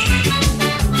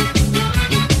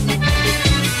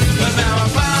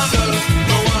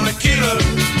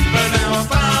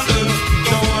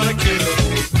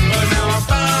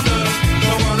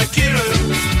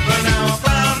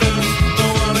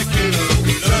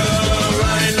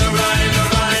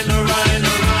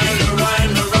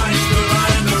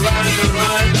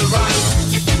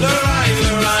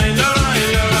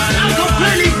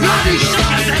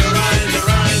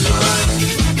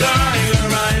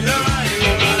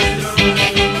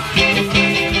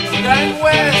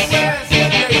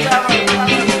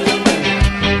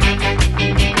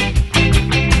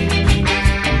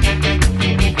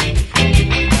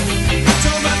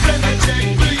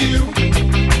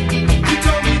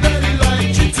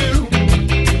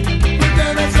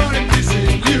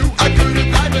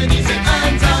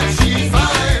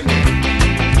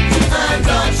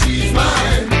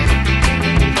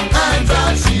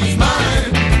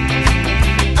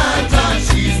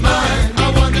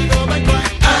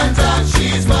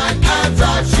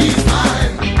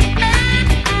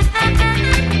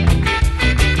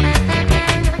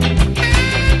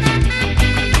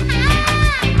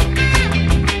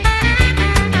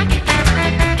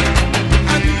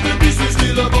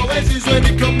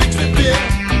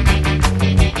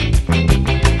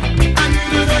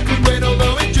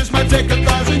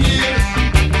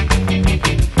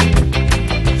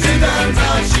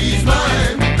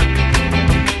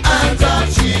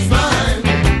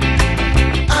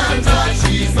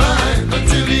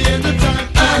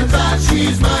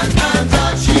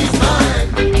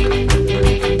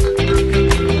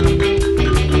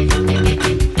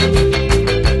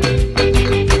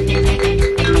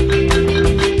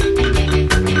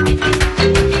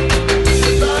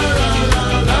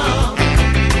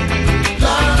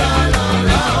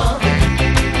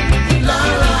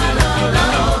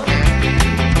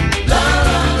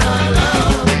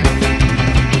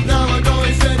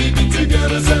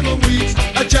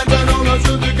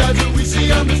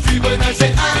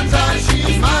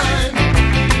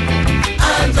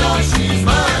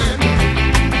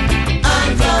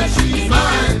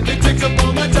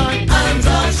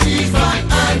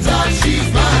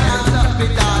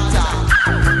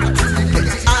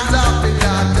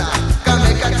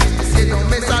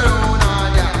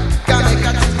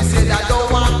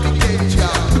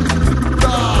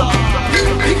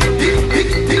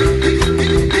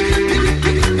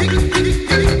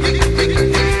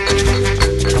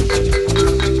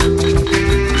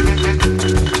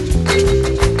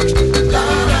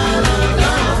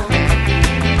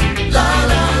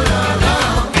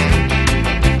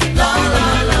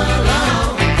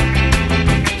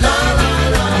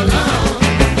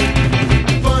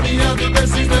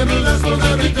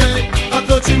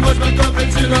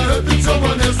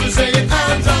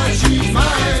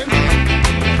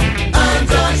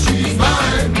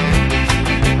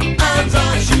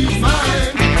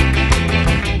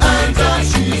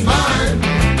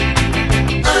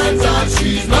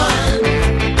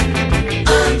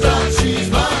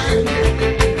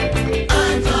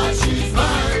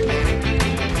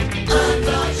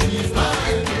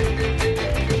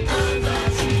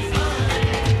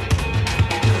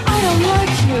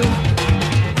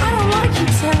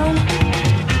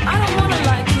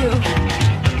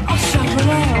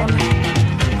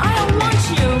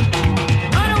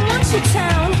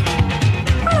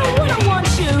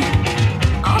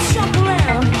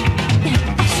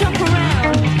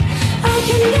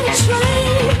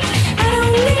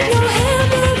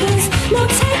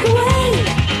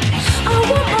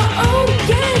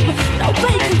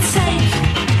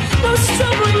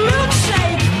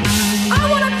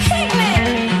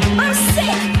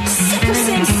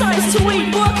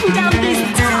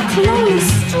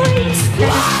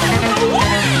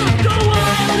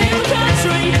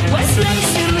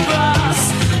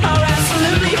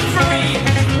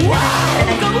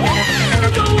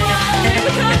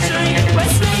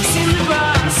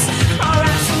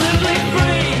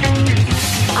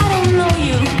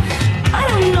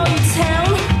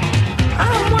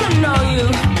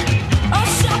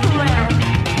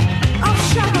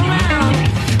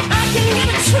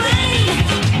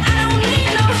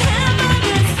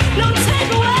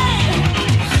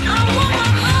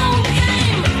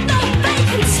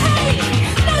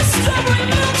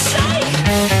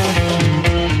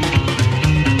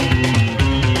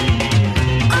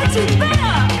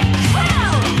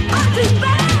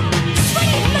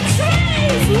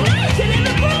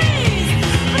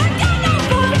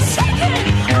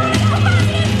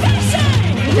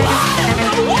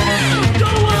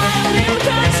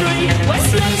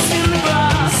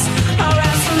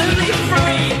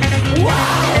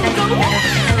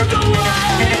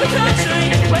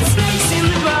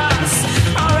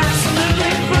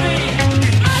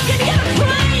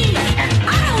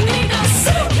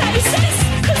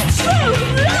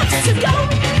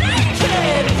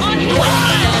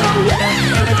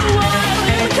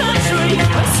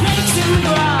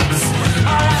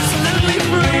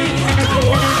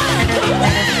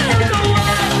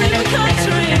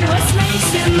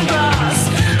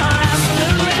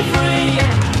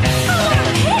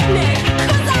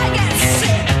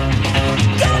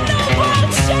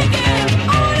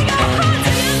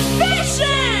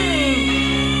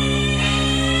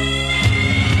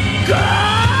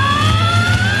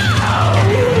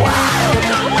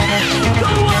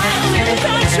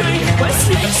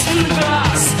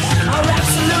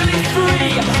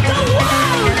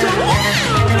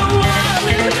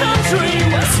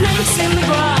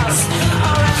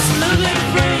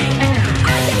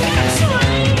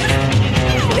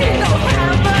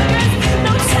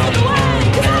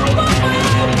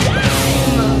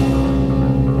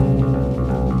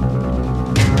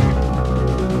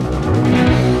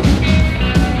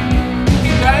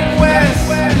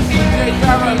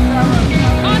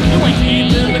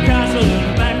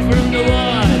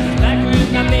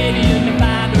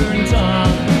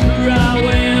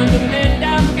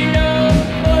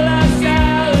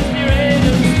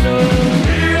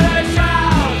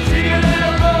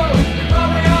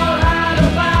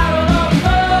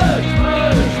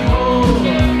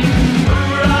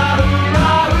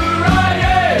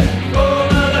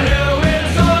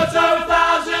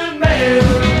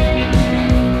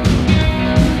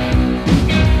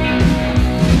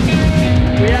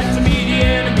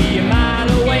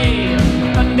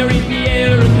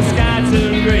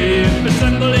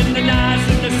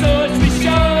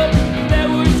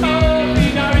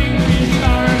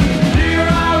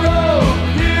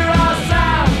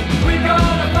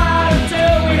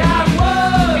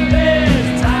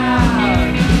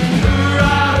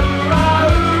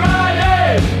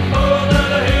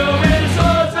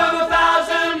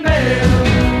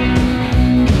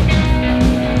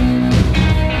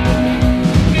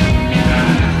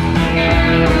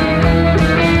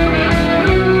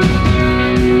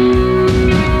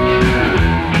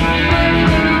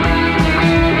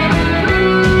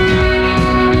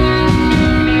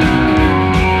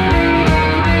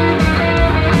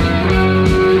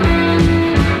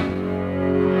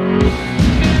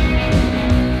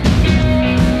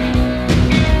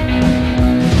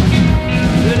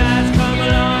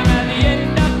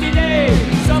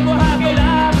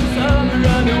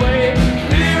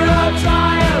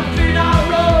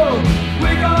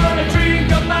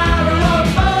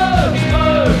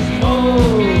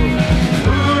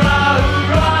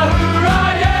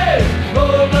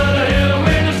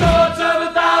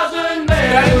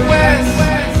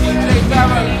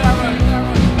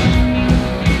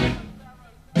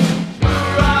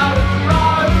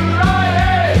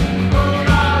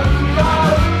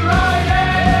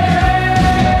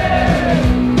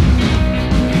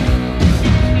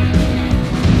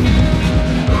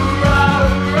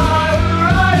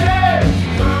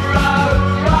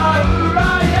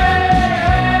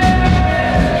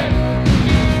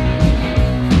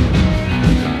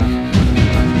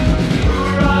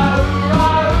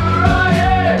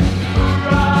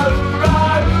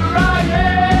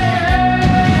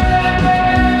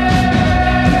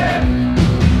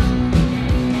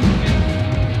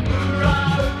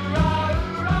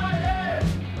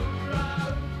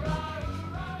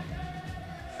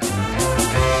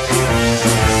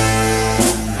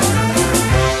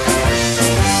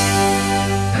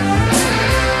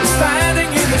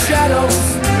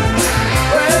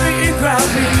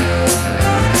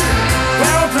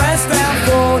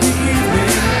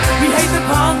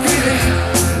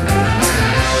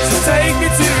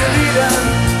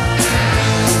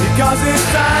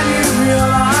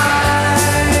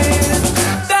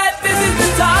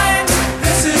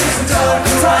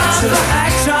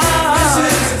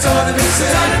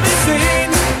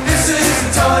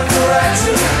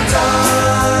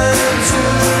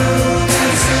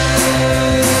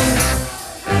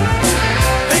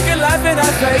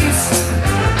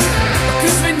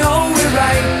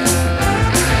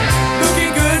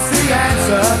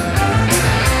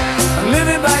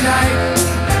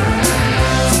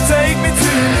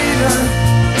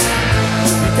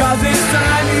 'Cause it's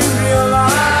time you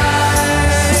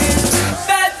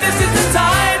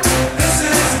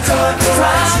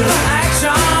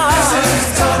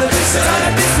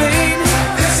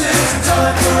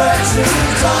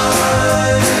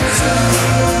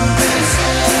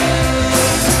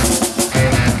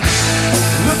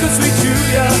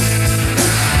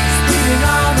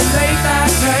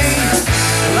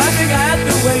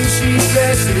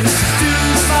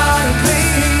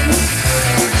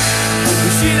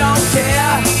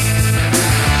care,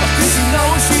 'cause you know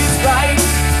she's right,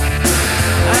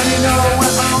 and you know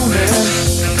we're only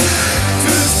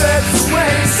 2 steps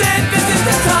away. Said this is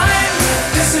the time,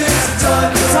 this is the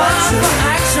time for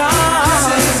action.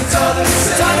 This is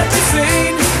the time to be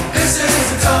seen. This is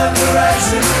the time for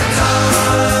action.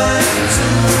 Time to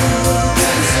be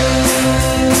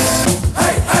seen.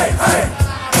 Hey, hey, hey!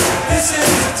 This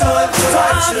is the time for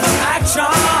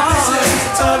action. This is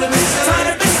the time to be seen. Time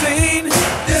to be seen.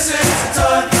 This is the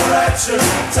time for action.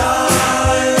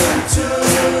 Time to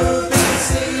be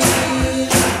seen.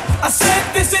 I said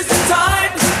this is the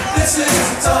time. This is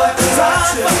the time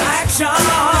for action.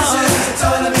 This is the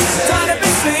time to be seen. Time to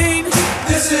be seen.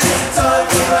 This is the time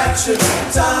for action.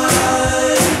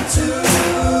 Time to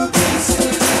be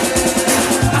seen.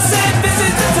 I said this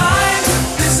is the time.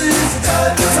 This is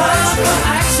the time for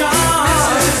action.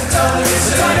 This is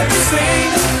the time to be seen.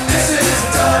 This is the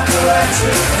time for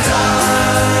action.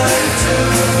 Time to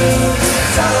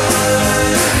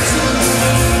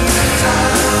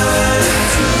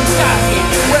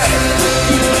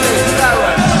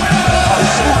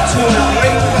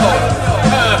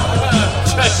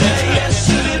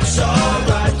It's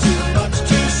alright, too much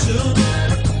too soon.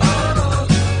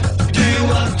 Do you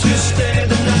want to stay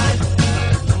the night?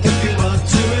 If you want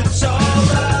to, it's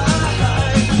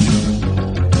alright.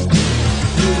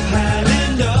 You've had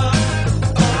enough,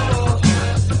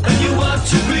 and you want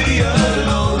to be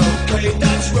alone. Okay,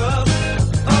 that's rough.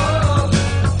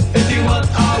 If you want,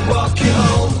 I'll walk you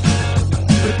home,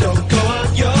 but don't go on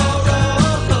your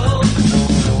own.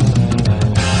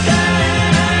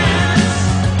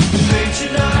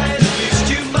 Tonight, at least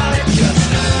you might just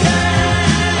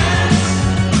dance.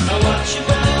 I want you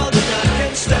more than I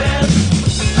can stand.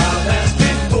 I've asked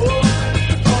before,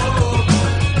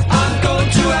 I'm going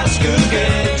to ask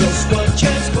again. Just one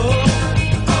chance more.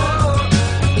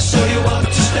 So you want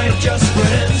to stay just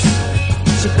friends?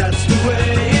 So that's the way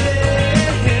it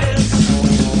is.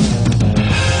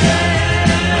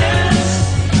 Dance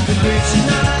with me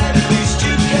tonight, at least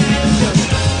you can just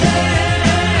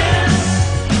dance.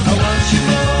 I want you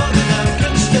more than I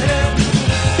can stand.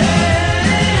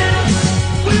 Dance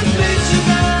with me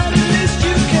tonight, at least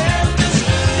you can just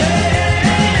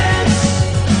dance.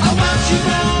 I want you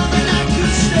more than I can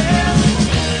stand.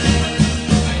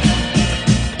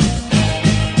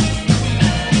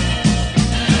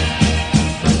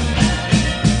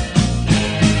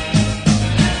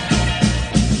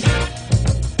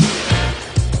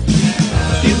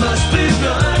 You must be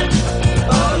blind.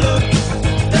 Oh look,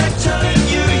 they're telling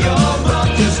you you're wrong.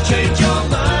 Just change your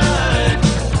mind.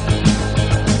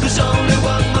 There's only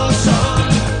one more song.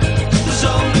 There's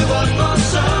only one more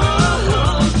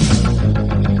song.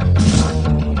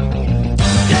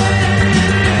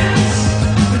 Dance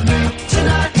with me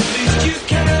tonight. At least you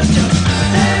can just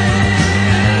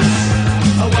dance.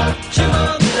 I want you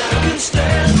more than I can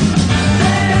stand.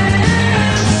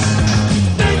 Dance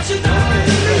with me tonight.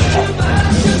 At least you might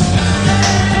just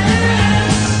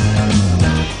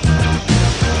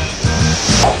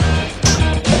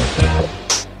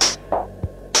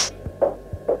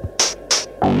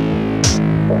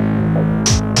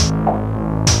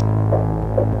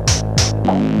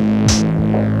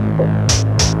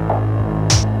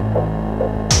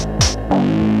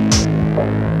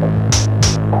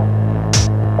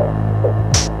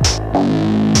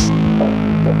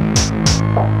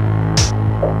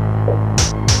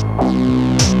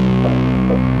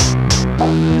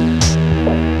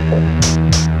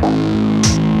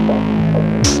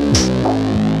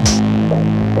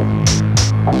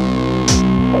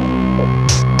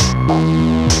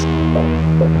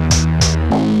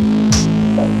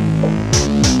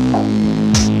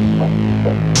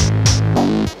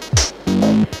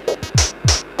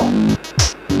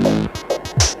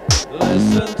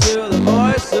listen to the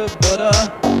voice of Buddha.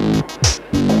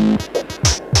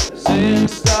 Sing,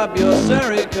 stop your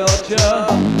sericulture.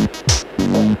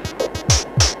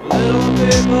 Little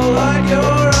people like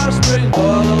your offspring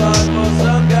call a lot for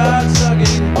some god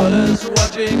sucking Buddhas,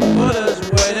 watching Buddhas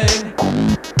waiting.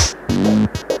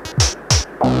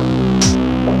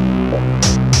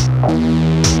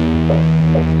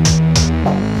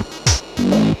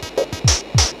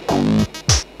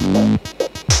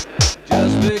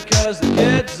 Just because the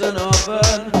kid's an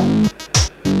orphan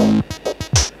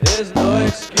is no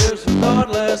excuse for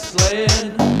thoughtless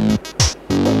slaying.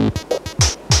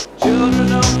 Children,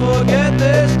 don't forget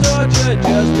this torture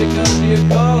just because you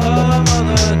call her mother.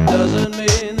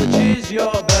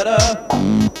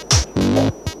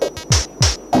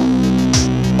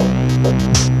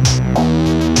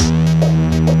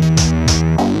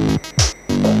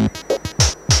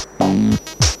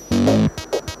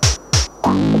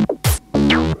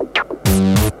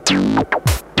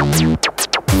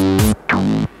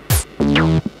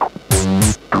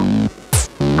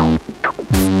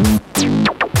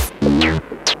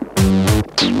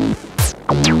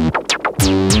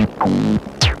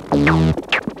 Once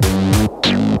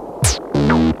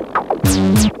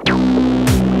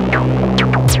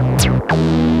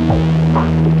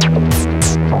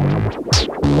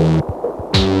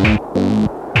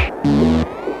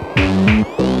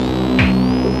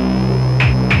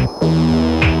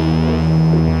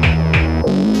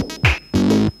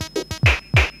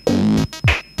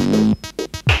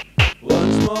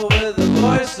more with the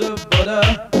voice of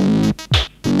Buddha,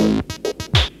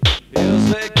 he'll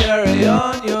say carry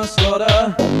on your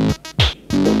slaughter.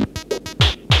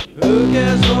 Who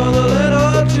cares for the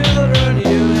little children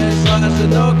you may slice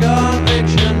with no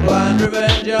conviction? Blind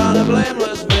revenge on a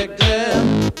blameless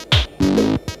victim.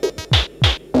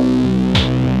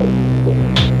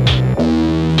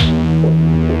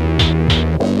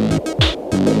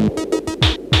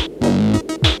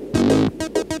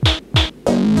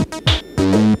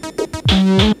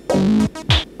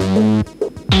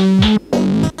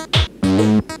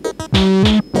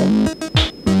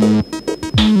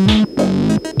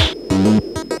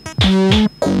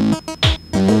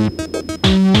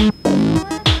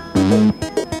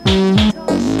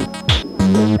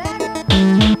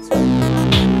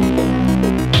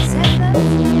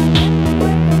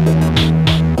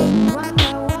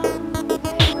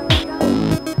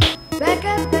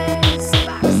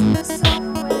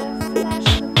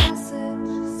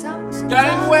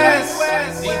 Gang West,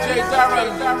 DJ Darren.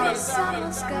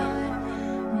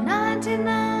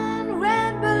 99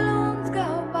 red balloons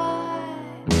go by.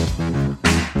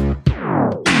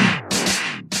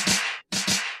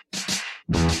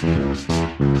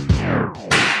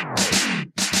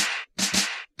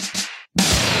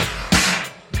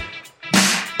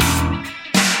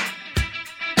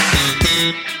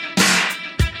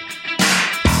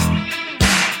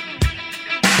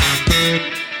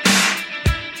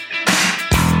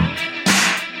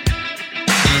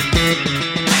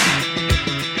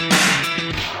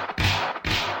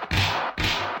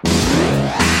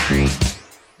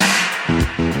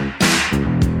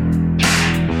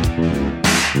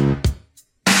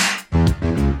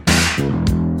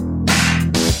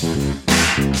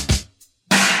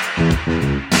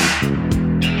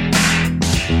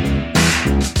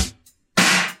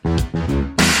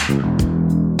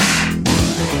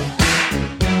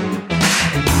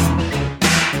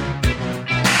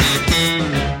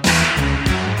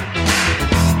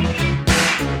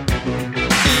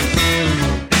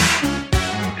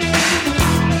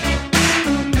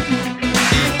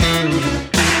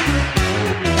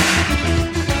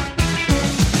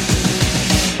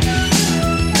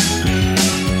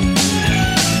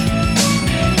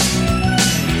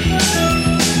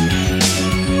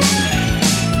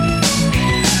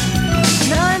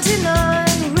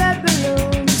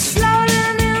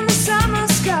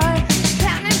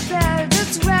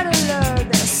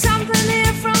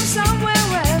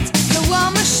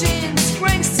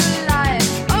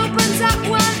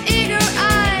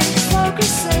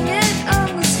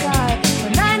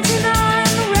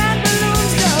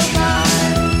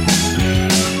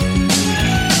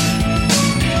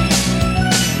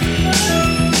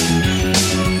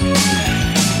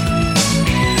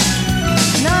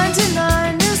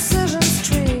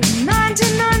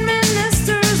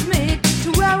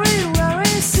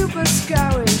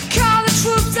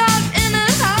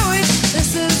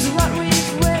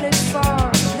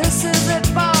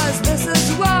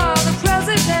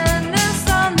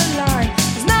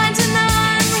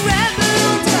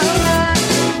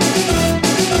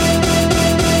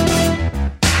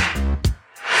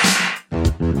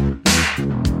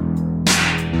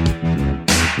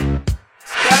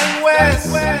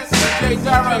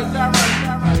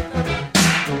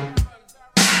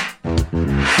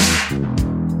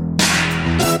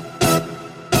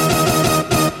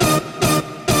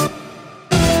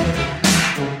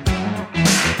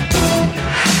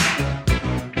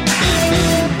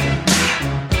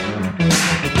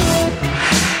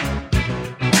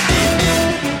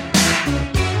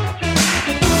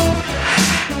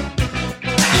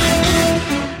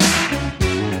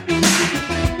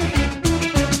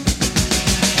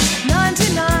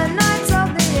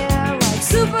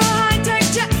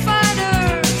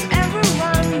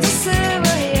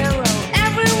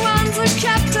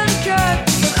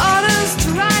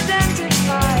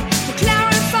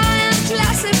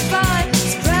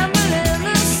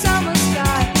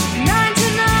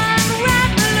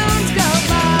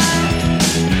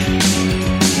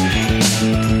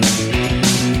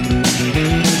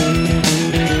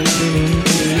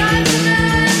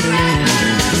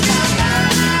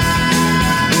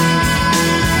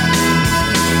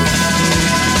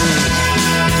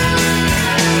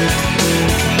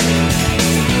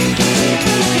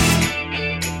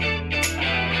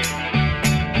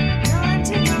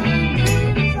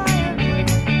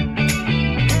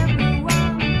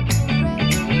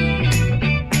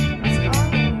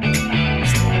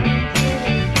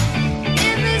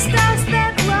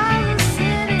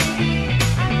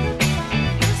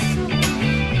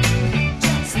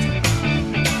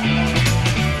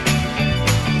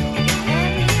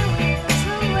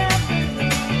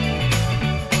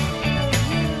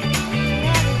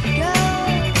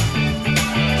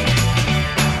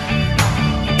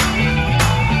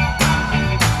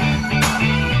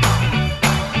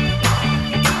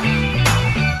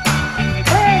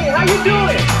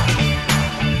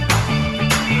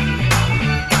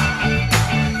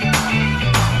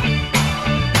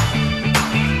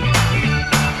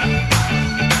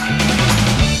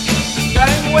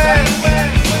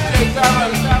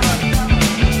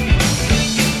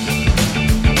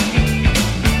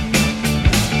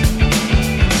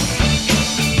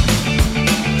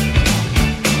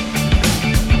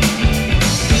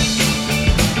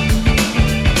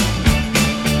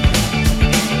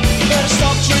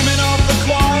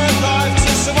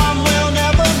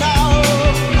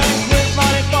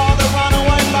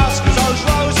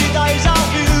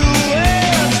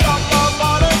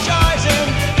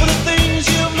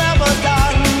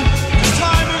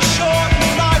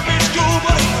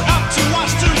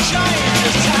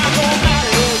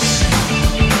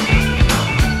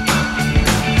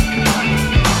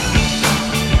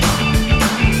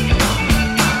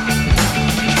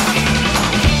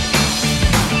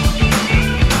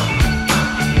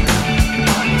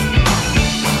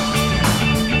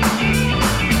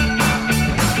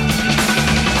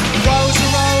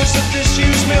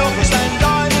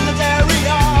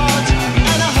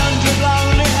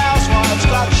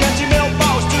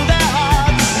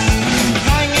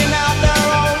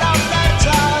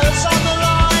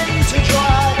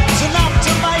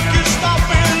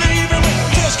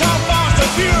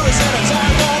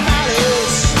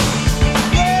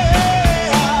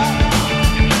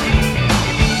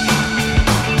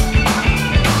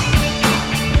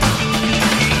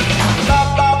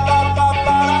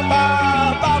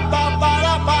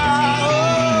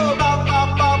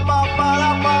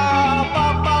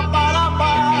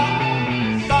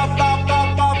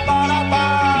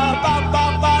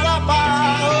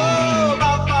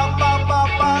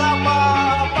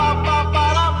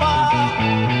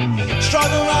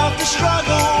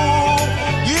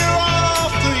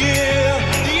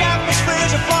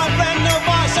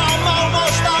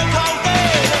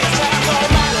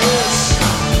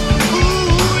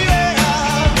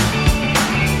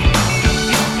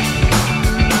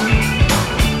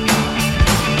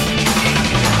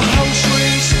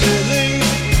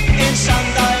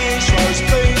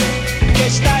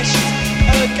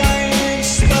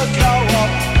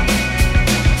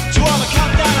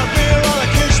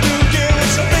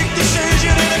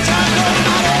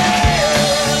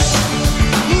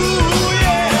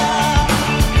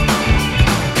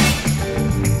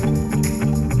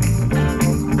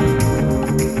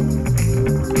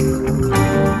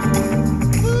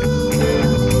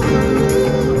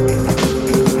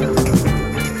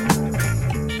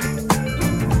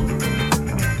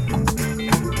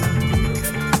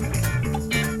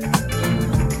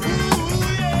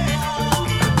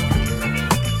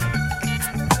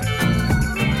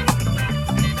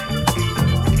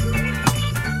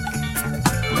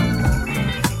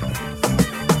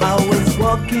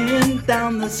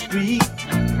 down the street,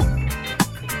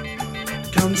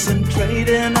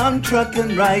 concentrating on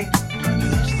trucking right.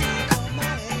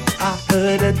 I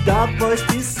heard a dark voice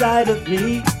beside of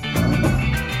me,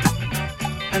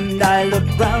 and I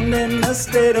looked round in a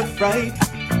state of fright.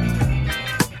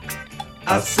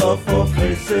 I saw four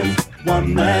faces,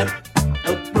 one man,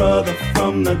 a brother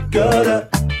from the gutter.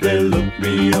 They looked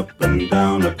me up and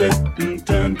down a bit and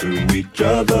turned to each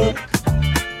other.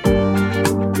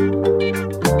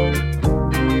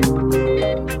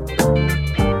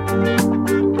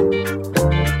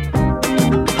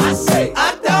 I say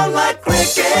I don't like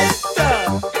cricket.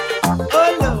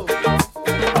 Oh no,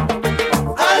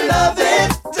 I love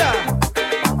it.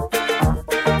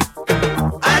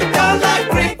 I don't like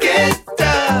cricket.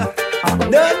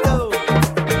 No, no,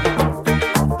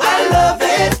 I love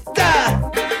it.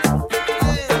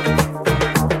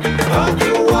 Don't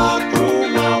you walk through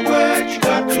my words, you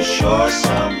got to show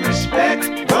some respect.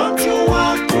 Don't you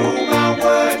walk through my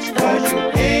words, cause you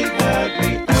ain't heard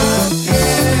me out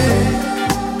yet.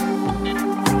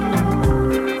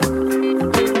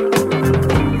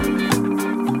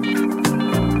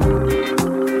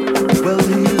 Well,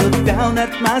 he looked down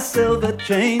at my silver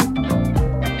chain.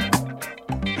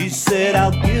 He said,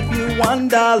 I'll give you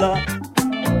 $1.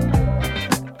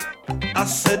 I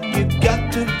said, you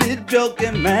got to be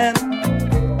joking, man.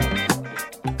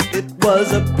 It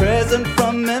was a present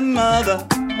from my mother.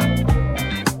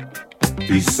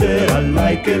 He said, I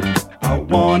like it, I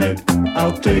want it,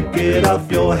 I'll take it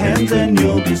off your hands and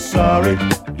you'll be sorry.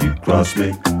 You cross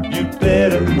me, you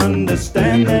better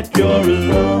understand that you're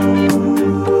alone.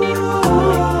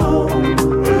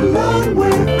 A long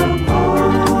way from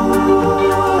home.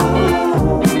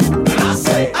 I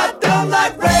say, I don't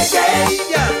like reggae.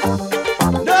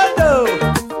 No, no,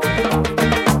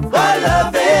 I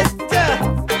love it.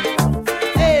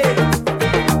 Hey,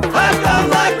 I don't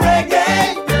like reggae.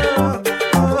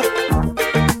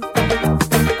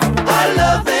 I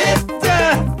love it.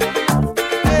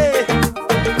 Hey,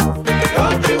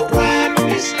 Don't you whack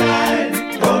me style,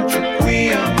 don't you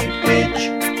queer me bitch.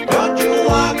 Don't you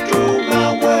walk through my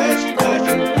words, cause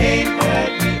you ain't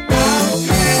heard me out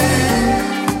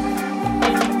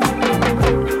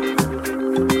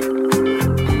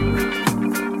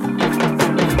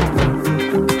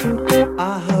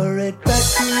I hurried back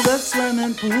to the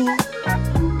swimming pool,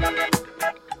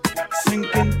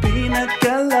 sinking pina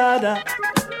colada.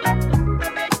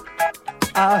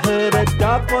 I heard a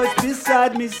dark voice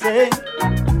beside me say,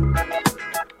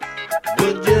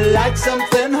 would you like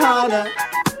something harder?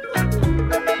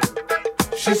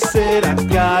 She said, I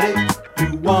got it,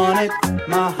 you want it.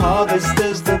 My harvest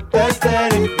is the best,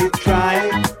 and if you try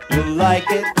it, you'll like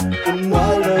it. And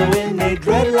wallow in a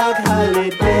dreadlock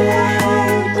holiday.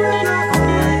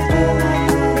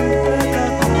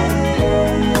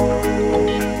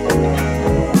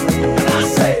 I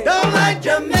say, don't like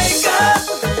Jamaica.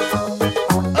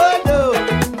 Oh no,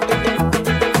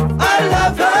 I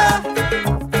love her.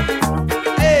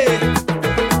 Hey,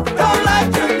 don't like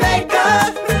Jamaica.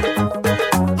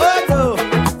 Oh no,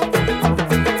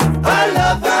 I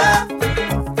love her.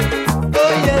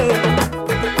 Oh yeah.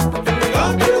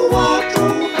 Don't you walk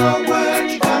through my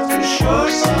words, you got to show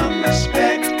some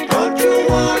respect. Don't you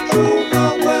walk through my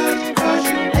words, cause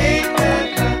you ain't heard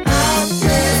me out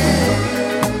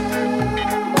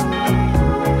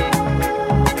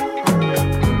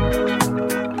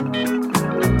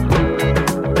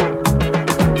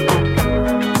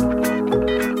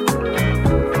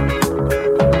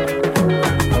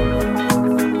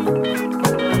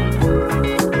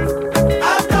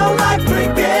I don't like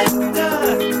cricket.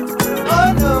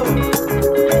 Oh no,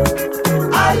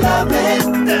 I love it.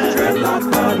 Dreadlock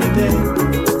holiday.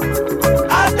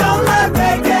 I don't like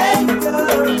reggae.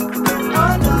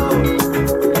 Oh no,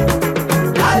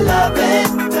 I love it.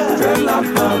 Dreadlock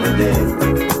holiday.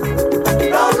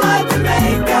 Don't like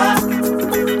Jamaica.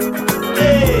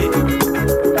 Hey,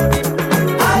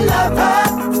 I love her.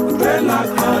 Dreadlock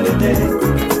holiday.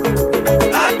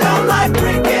 I don't like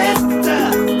cricket.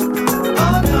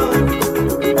 Oh no,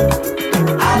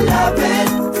 I love it.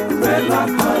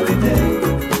 Dreadlock holiday.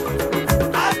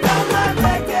 I don't like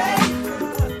reggae.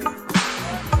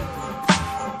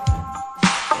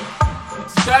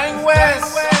 Gang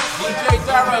West, DJ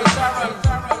Darren.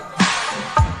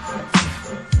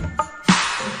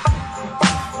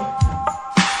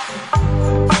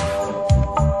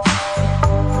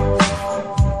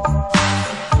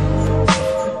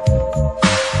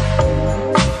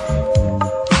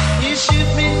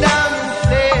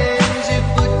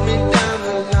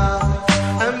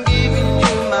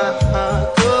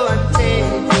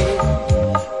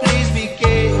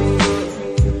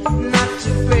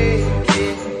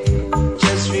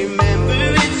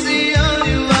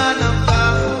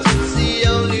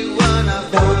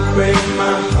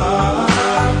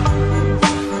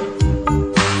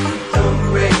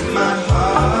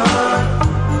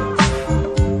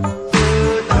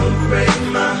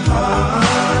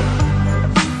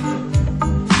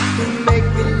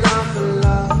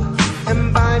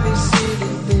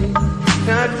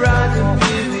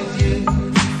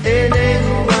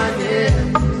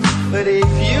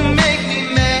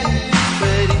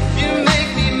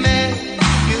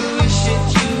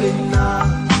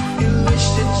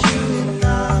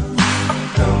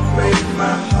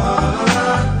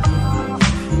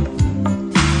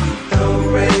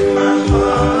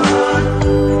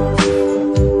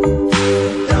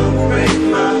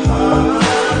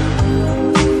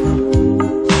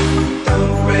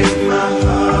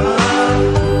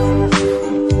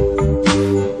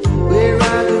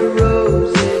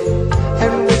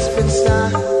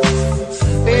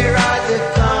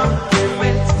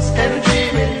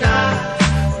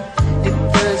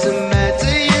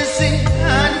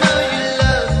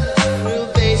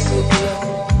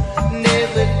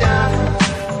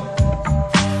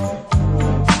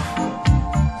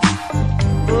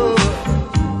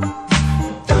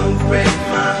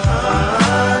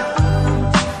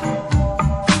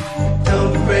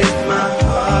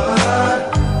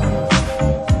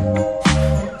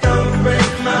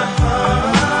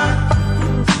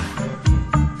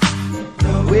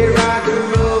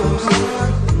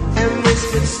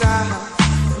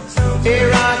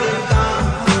 Here I am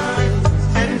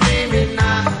and dreaming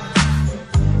now.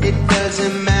 It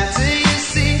doesn't matter, you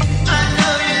see. I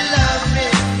know you love me,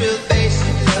 real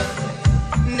basic love,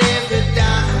 never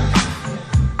die.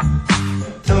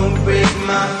 Don't break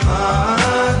my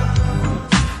heart.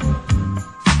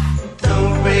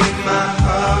 Don't break my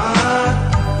heart.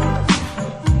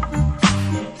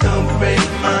 Don't break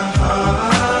my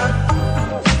heart.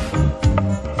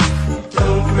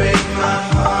 Don't break my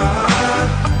heart.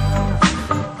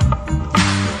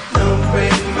 Don't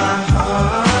break my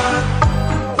heart.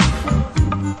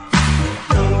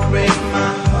 Don't break my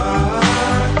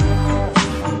heart.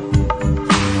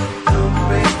 Don't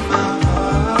break my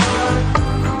heart.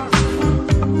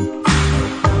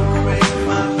 Don't break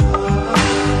my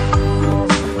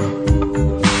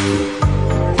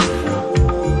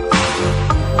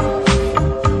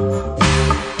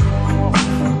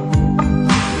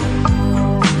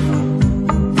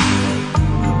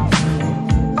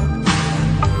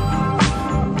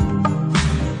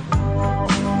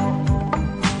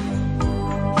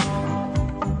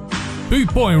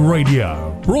Bootboy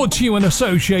Radio, brought to you in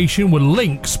association with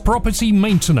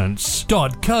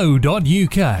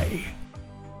linkspropertymaintenance.co.uk.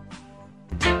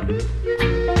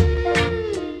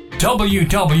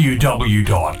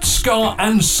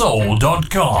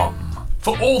 www.scarandsoul.com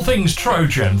for all things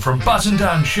Trojan, from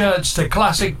button-down shirts to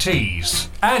classic tees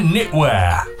and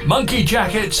knitwear, monkey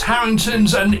jackets,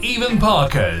 Harringtons and even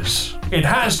Parkers. It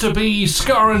has to be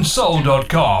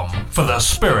scarandsoul.com for the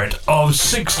spirit of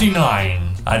 69.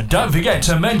 And don't forget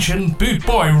to mention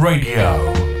Bootboy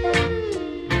Radio.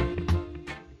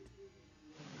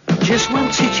 Just one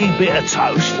titchy bit of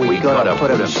toast. We gotta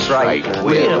put them straight.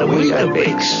 We're the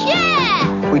Weetabix.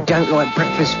 Yeah! We don't like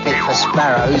breakfast fit for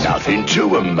sparrows. Nothing to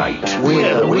them, mate.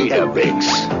 We're the Weetabix.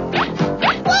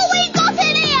 What we got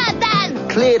in here, then?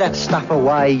 Clear that stuff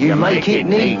away. You make it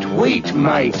neat. Wheat,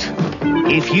 mate.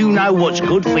 If you know what's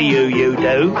good for you, you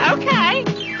do. Okay.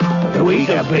 The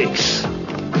Weetabix.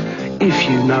 If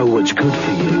you know what's good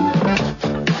for you.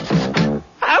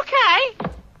 Okay.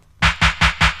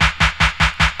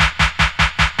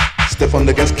 Step on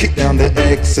the gas, kick down the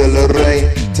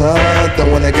accelerator.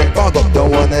 Don't wanna get bogged up,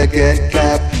 don't wanna get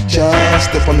captured.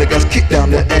 Step on the gas, kick down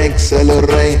the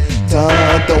accelerator.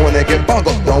 Don't wanna get bogged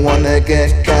up, don't wanna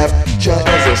get captured.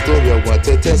 As a story of what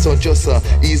to tell, so just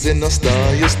easy no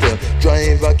star. Used to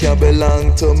drive a car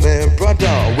belong to me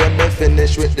brother. When me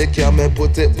finish with the car, me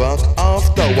put it back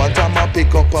after. One time I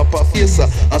pick up Papa face a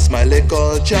smiley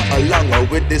culture along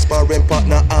with this sparring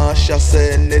partner Asha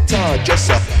Senator.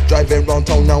 Just driving round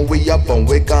town and we up on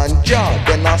we ganja.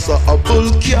 Then I saw a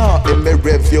bull car in me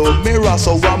review mirror,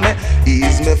 so I me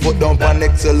ease me foot down on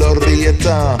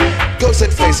accelerator. Go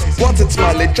set face, wanted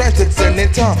smiley, drive to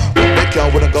Senator. But the car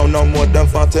wouldn't go no more than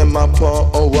 40 miles per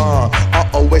hour. I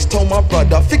always told my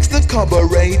brother, fix the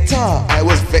carburetor. I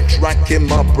was vexed, racking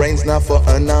my brains now for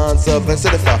an answer. And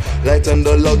said if I lightened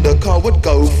the load, the car would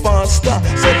go faster.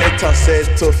 Senator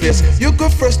said to face, you go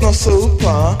first, no super.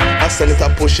 I Senator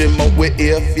push him up with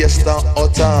ear fiesta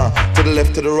otter. To the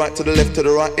left, to the right, to the left, to the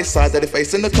right. It's side of the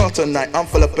face in the car tonight. I'm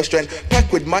full of strength,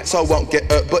 packed with might, so I won't get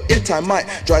hurt. But yet I might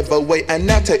drive away and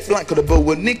now take flight. Could the bull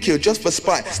would nick you just for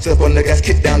spite. Step on the gas,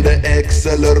 kick down the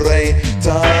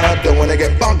accelerator. Don't wanna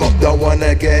get bogged up, don't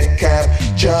wanna get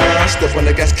captured. Step on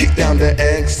the gas, kick down the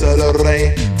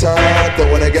accelerator. Don't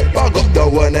wanna get bogged up,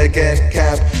 don't wanna get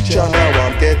captured. Now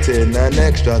I'm getting an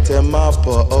extra 10 miles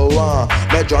per hour.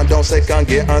 My John don't say can't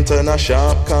get onto a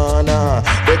sharp corner.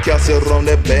 They can't sit around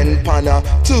the bend panel.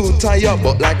 Too tired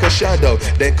but like a shadow.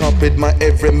 They copied my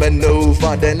every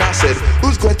maneuver. Then I said,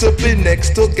 who's going to be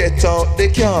next to get out the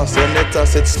car? Senator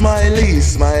said, Smiley.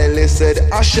 Smiley said,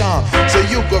 Asha. So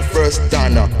you go first,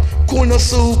 Donna. Cool no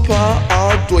super,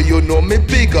 although you know me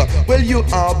bigger. Well, you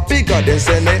are bigger than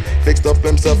Senny. Fixed up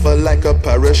himself like a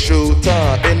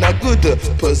parachuter. In a good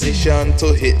position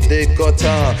to hit the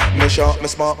gutter. Me sharp, me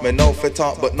smart, me know fit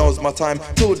talk, but now's my time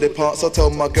to depart. So tell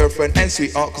my girlfriend and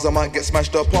sweetheart, cause I might get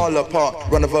smashed up all apart.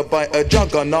 Run over by a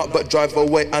juggernaut, but drive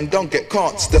away and don't get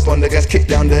caught. Step on the gas, kick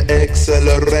down the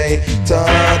accelerator.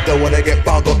 Don't wanna get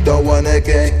bogged up, don't wanna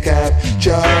get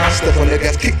captured. Step on the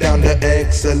gas, kick down the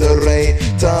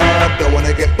accelerator. Don't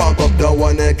wanna get bogged up, don't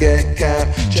wanna get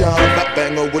captured. That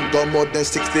banger would go more than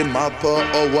 60 miles per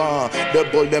hour. The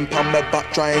bull them on my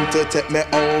back trying to take me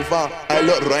over. I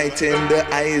look right in the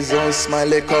eyes of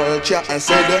Smiley Culture and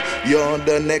said, you're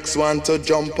the next one to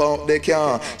jump out the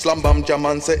car. Slam bam jam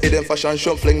and say hidden fashion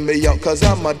show fling me out, cause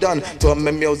I'm a done. To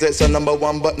me music's a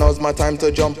 #1, but now's my time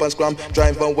to jump and scram.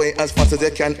 Drive away as fast as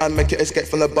you can and make you escape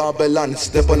from the Babylon.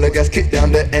 Step on the gas, kick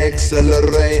down the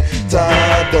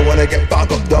accelerator. Don't wanna get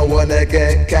bogged up, don't don't wanna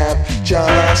get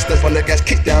captured. Step on the gas,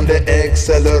 kick down the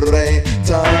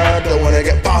accelerator. Don't wanna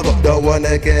get bogged up, don't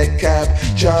wanna get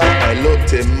captured. I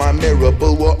looked in my mirror,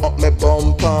 blew up my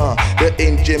bumper. The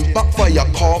engine backfire,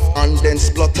 cough and then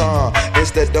splutter.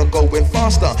 Instead of going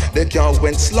faster, the car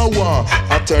went slower.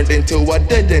 I turned into a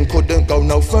dead end, couldn't go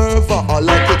no further. All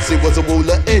I could see was a wall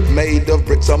of it made of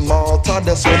bricks and mortar.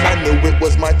 That's when I knew it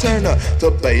was my turn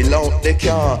to bail out the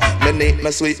car. Me neat,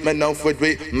 me sweet, me know for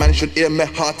it. Man should hear me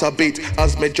heart a beat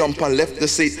as me jump and left the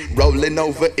seat. Rolling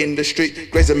over in the street,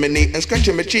 grazing me knee and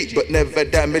scratching me cheek, but never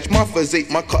damaged my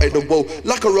physique. My car hit the wall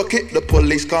like a rocket. The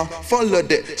police car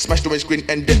followed it, smashed the windscreen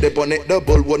and did the bonnet. The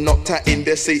bull was knocked out in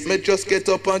the seat. Me just get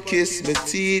up and kiss me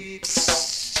teeth.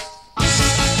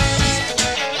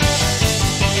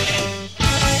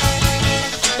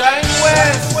 Dang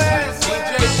West,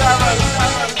 DJ Darren.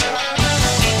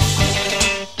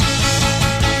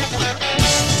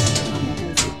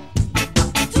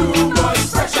 Too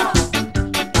much pressure.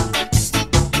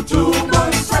 Too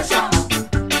much pressure.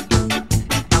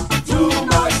 Too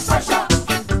much pressure.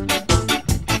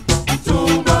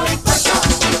 Too much pressure.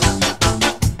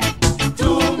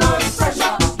 Too much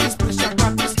pressure. This pressure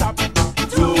got to stop.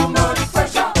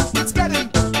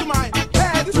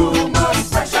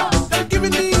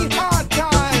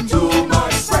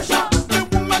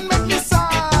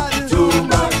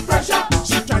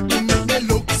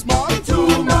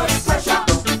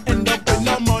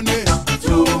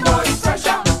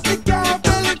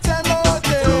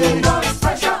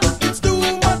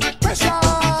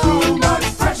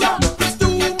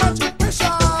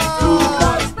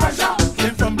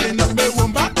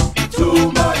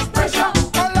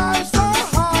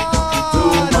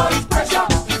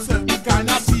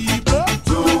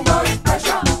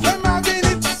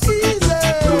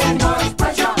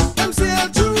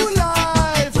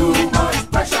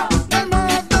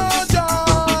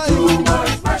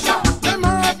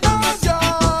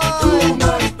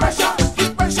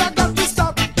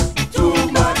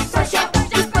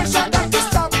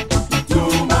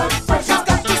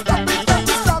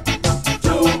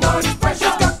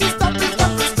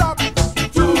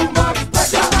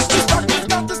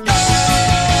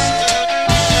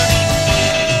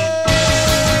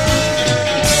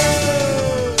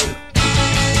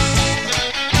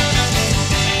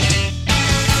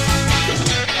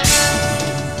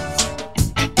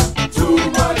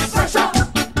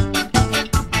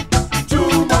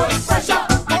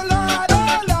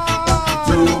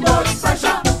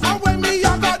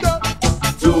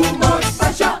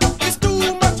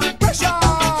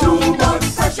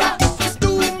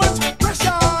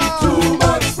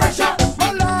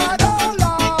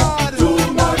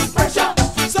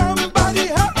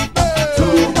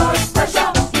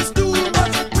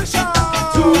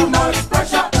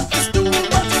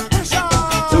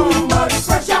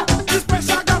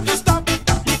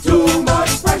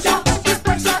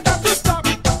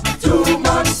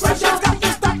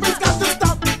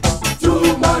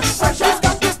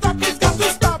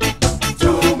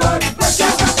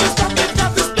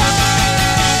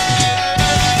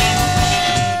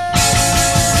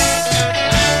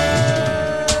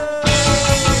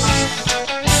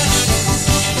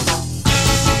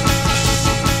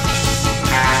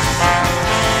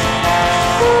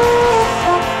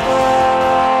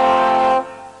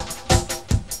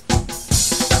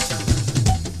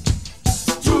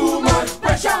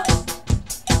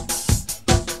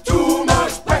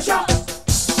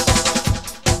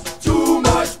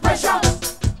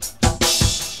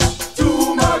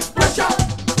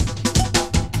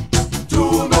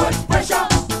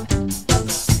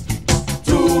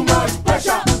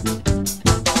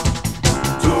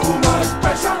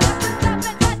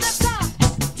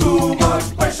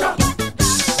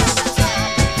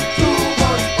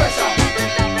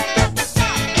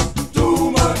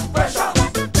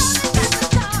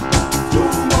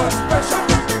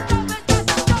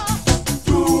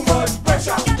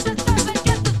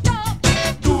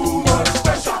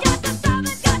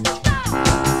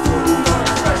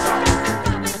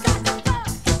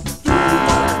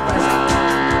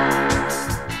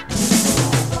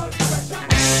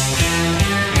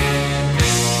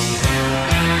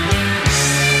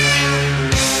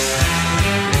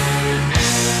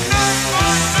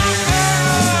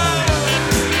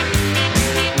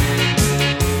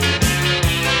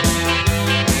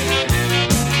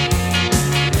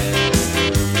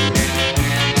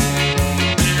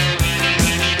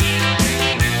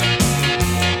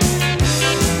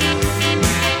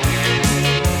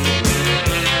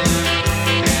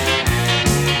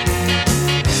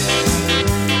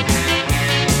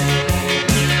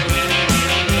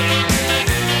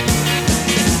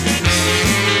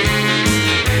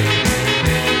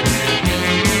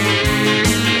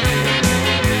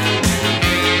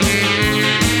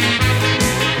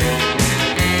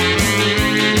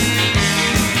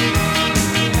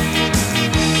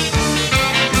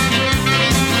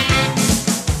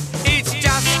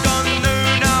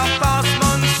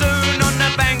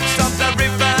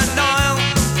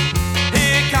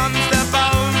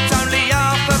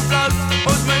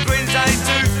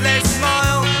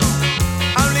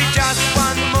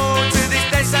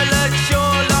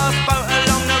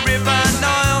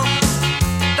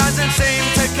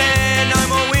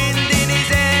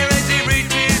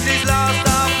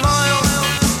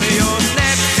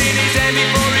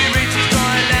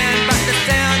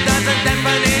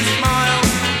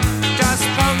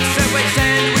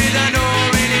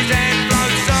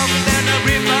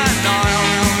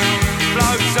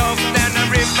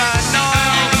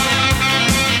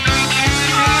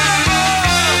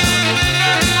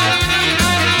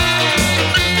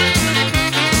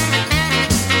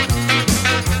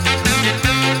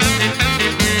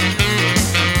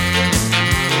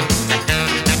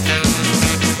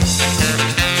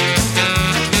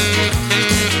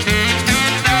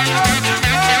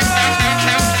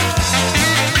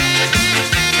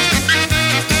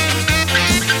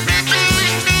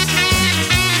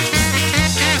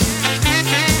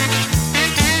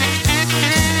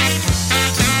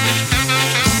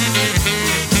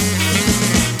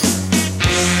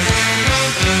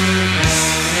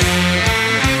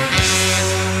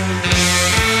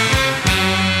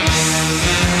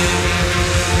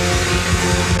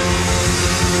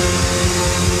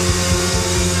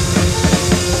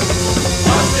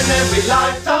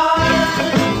 lifetime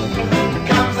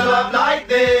comes a love like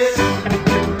this.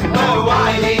 Oh,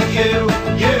 I need you,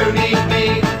 you need me.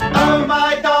 Oh,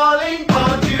 my darling,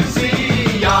 can't you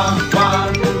see? Young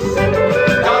ones,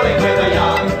 darling, with a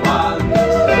young one.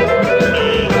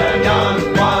 The young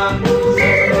ones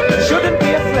shouldn't be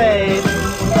afraid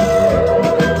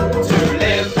to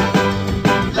live,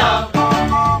 love.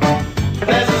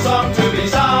 There's a song to be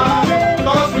sung,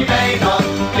 'cause we may not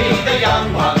be the young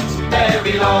ones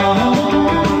very long.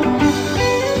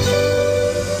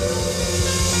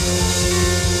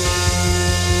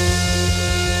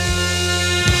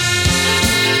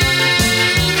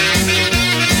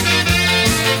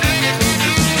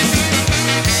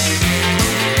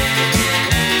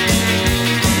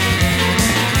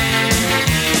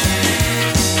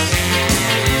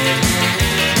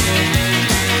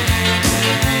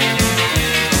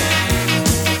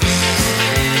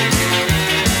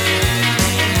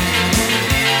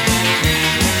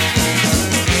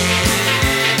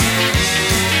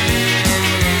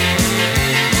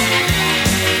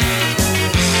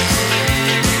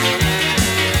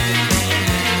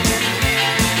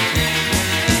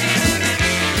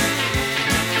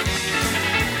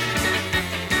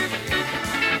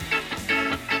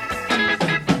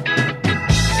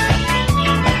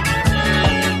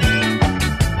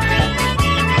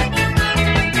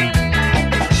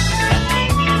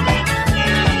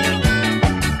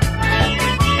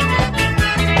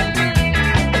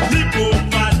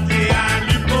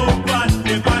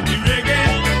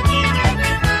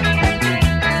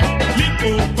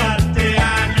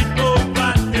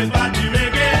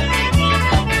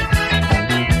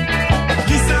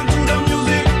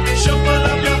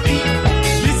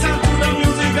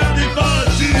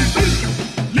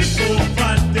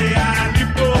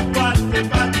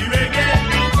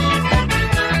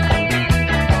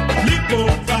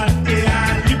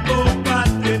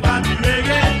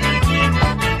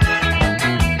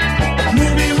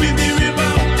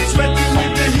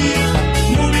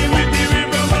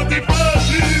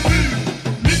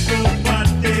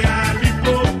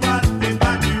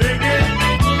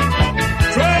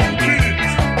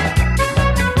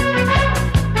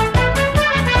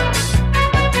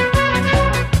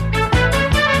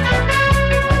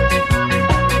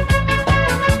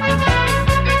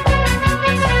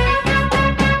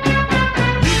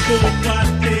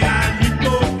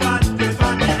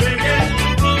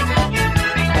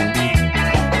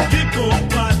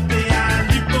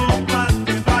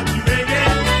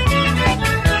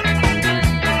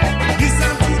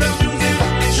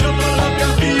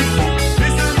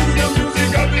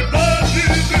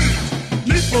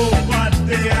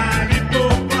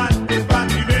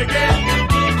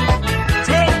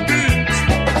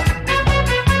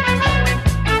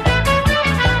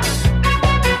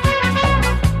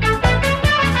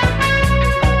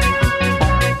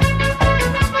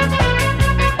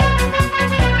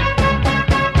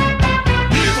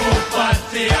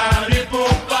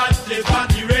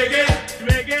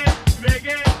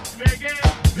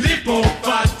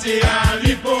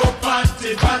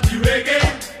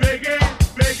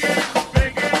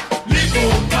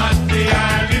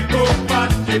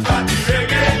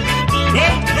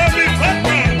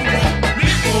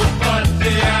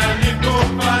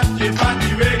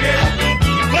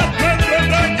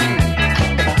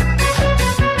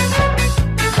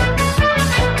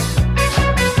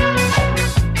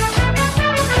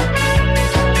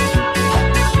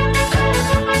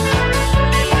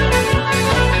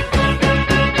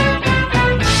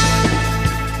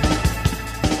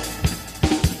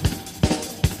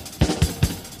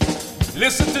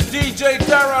 Listen to DJ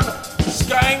Darren,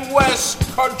 Skying West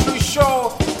Country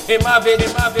Show. Him have it,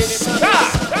 him have it, him have it.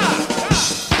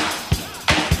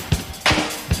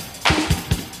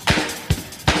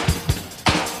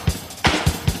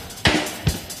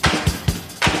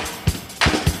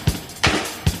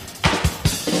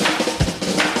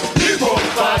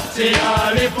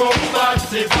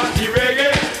 Party, party reggae.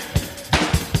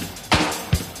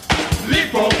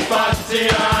 Lipo party,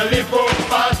 party reggae.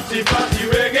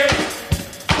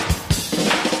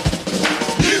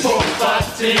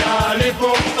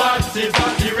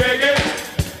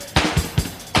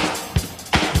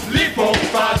 Lipo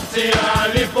party,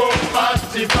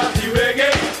 party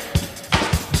reggae.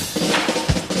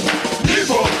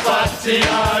 Lipo party,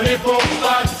 party reggae. Lipo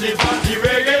party, party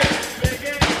reggae.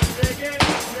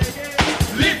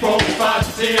 Lipo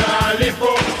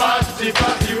party,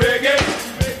 party reggae.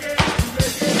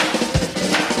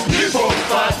 Lipo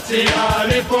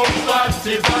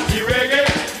party, party reggae.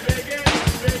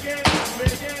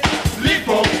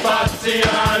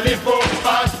 Lipo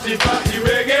party, party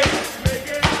reggae.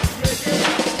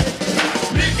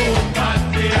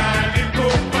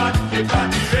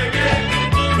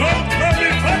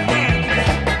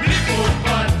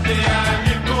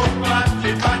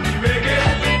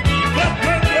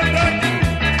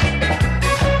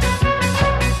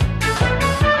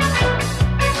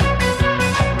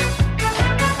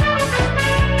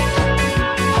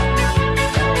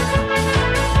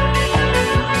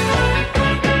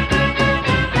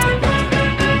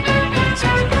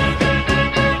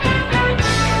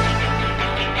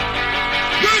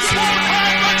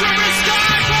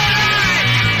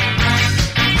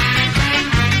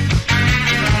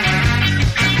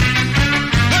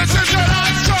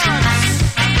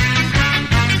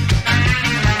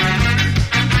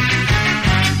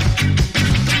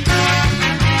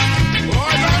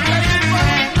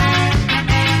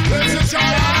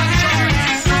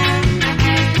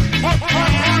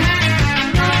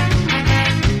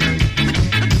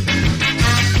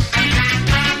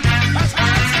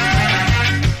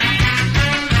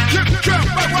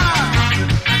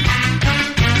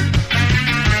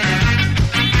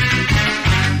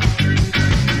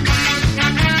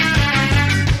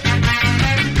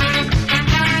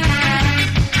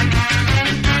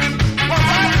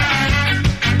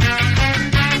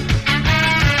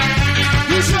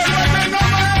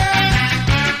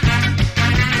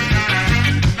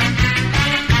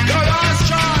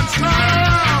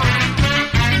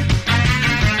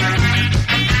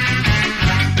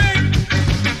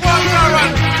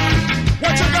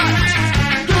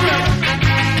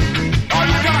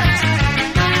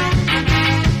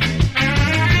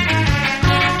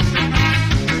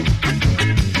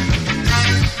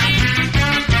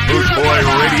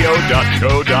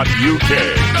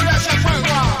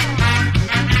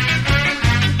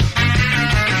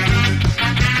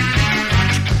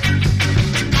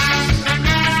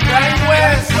 Gang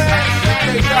West,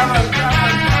 DJ Darren.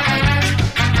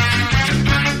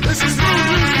 This is new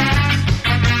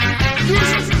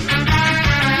music.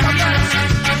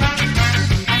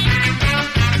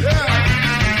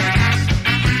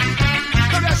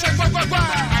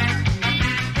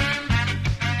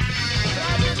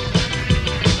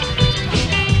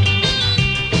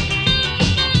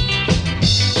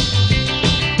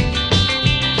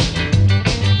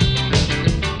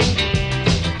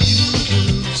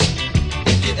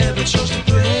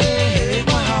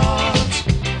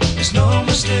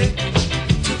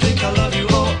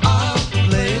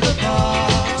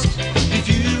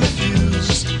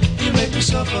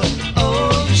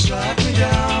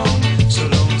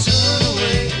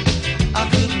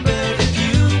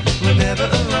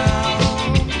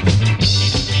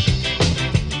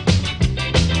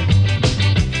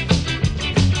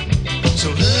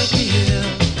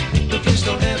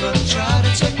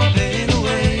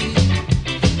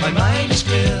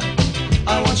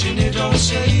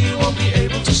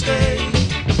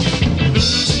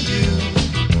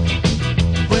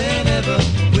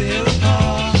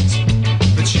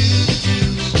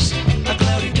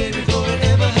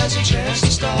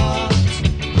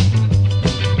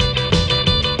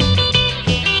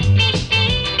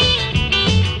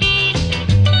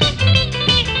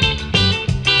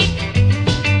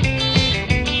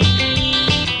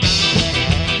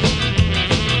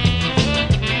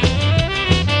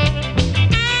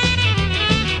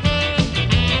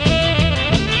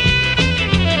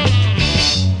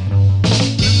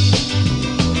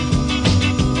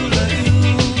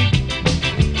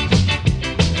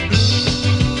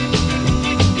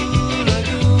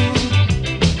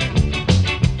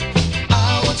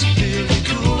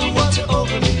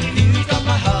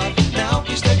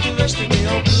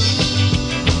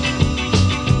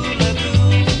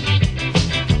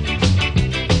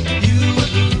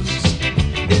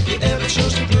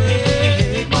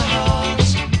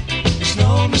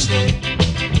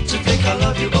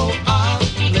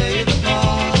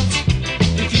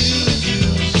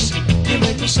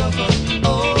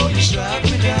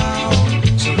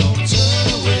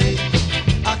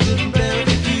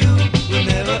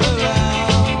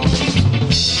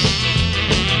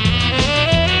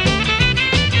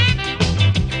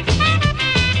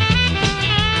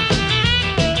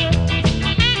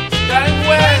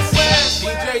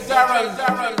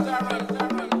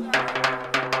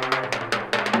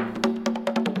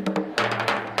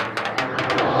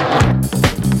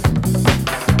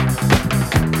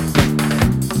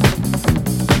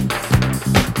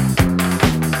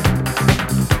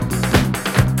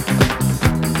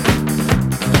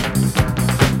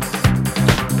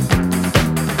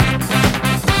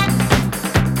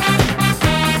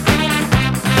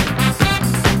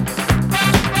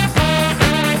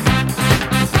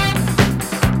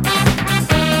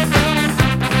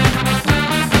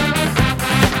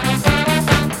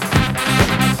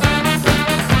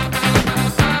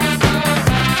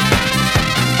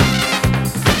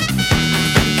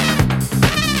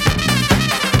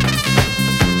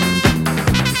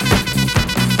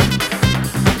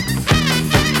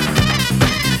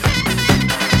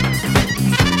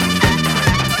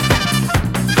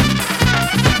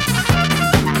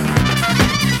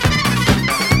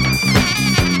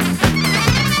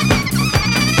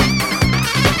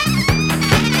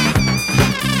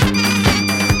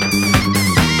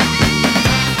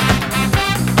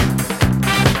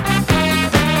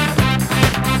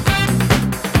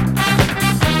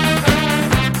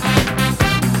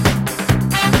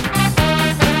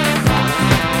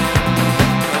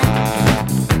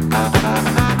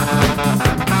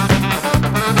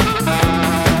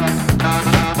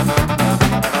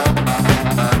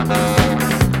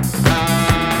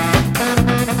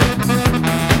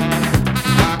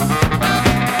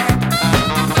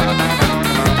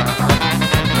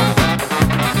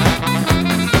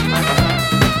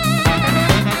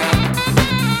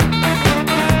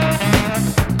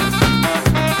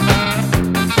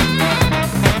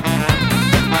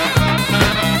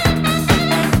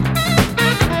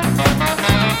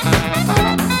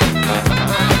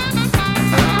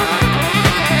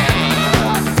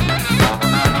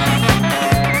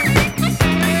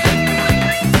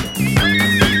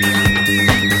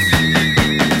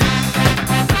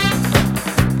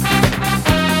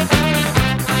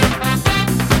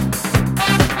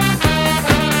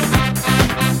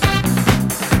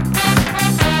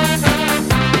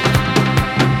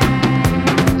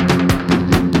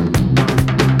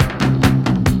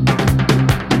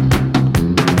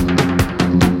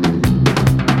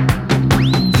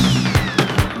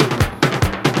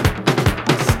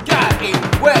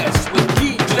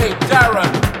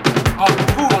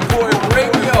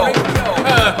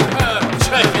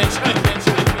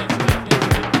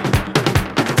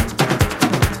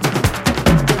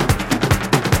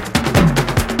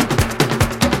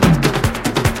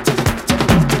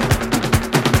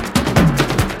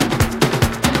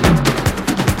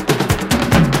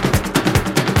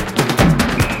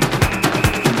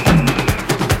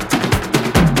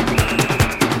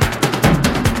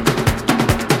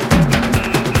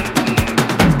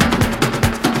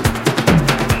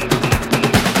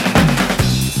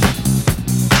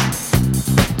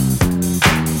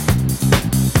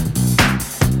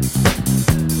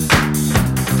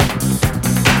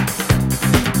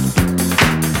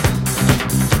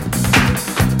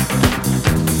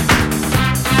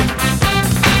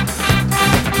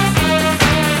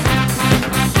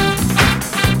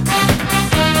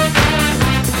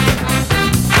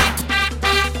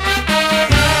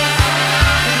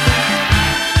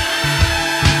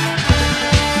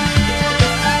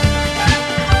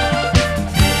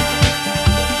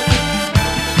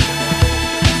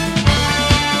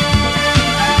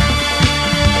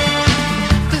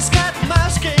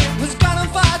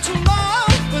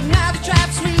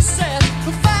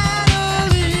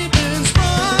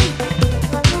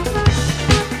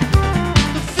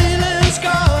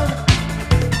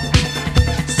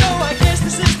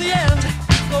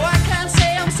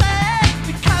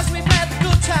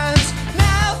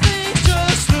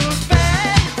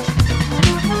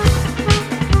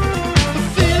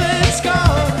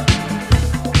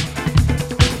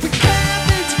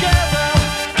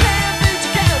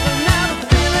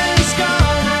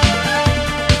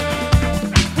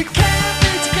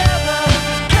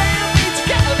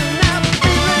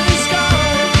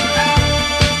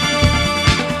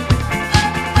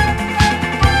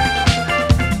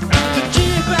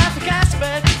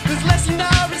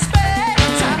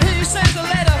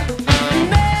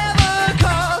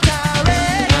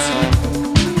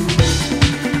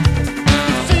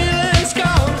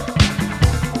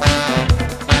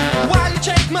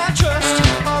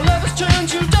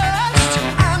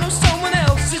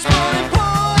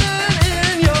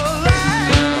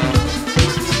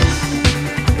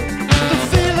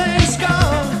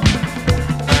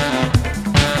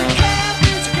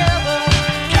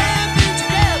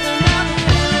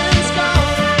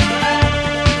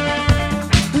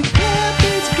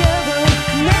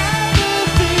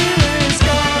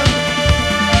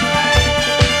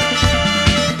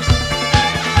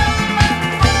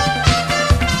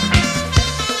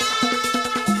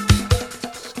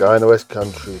 Sky in the West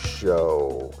Country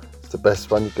Show. It's the best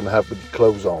fun you can have with your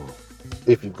clothes on.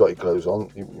 If you've got your clothes on,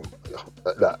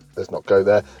 let's not go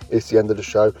there. It's the end of the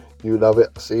show. You love it.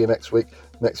 I'll see you next week.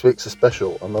 Next week's a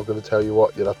special. I'm not going to tell you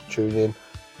what. You'll have to tune in.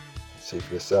 See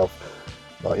for yourself.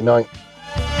 99.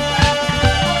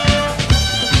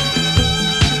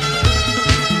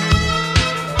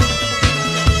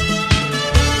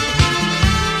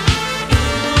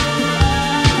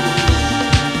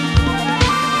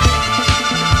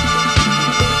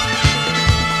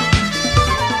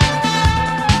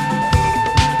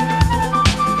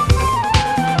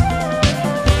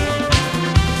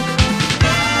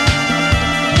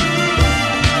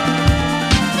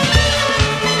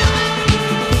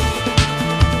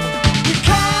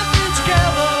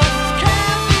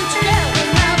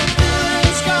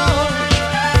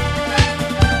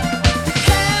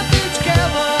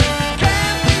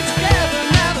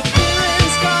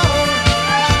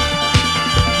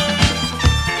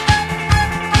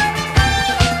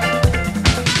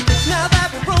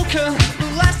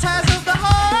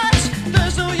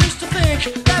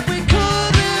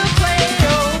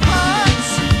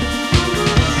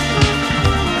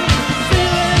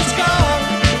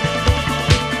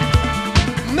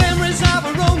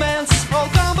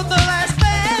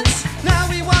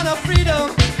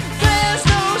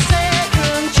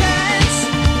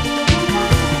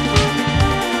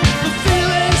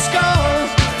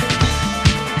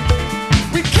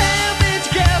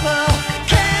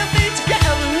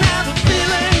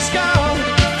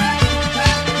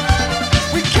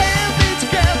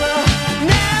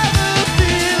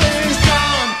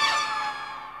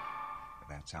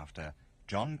 After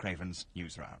John Craven's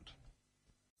News Round.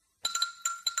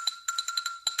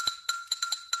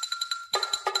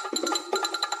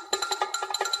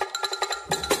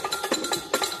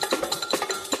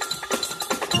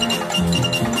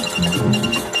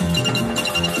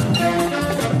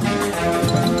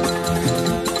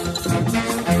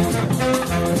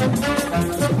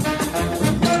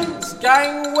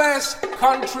 Sky West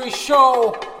Country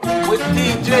Show with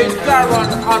DJ Darren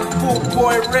on Boot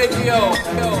Boy Radio.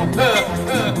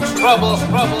 Trouble.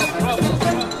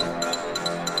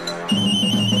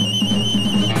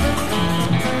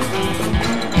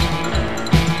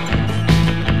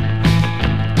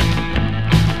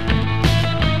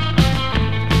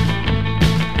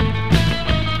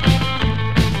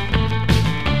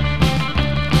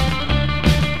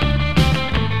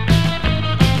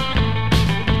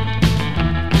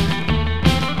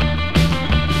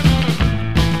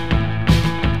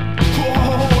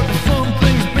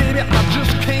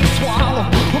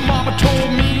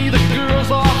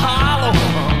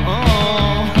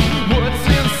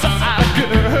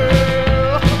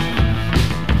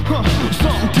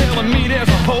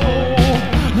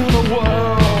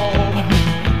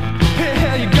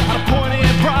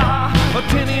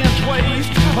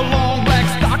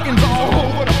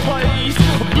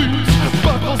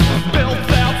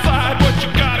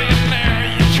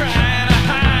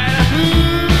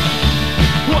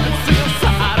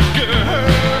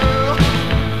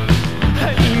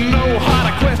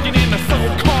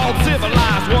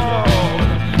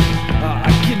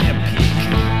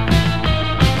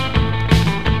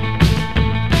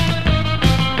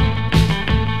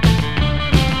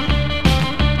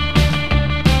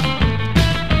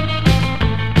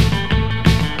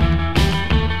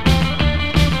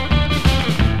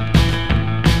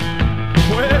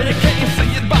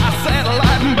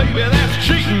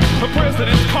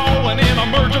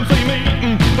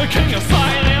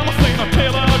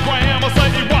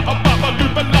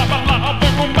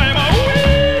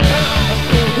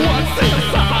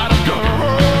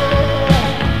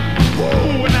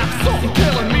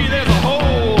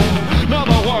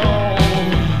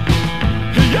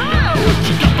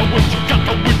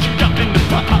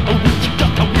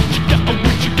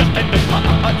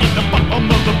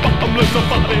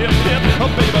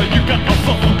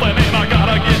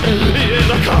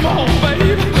 Come on, baby.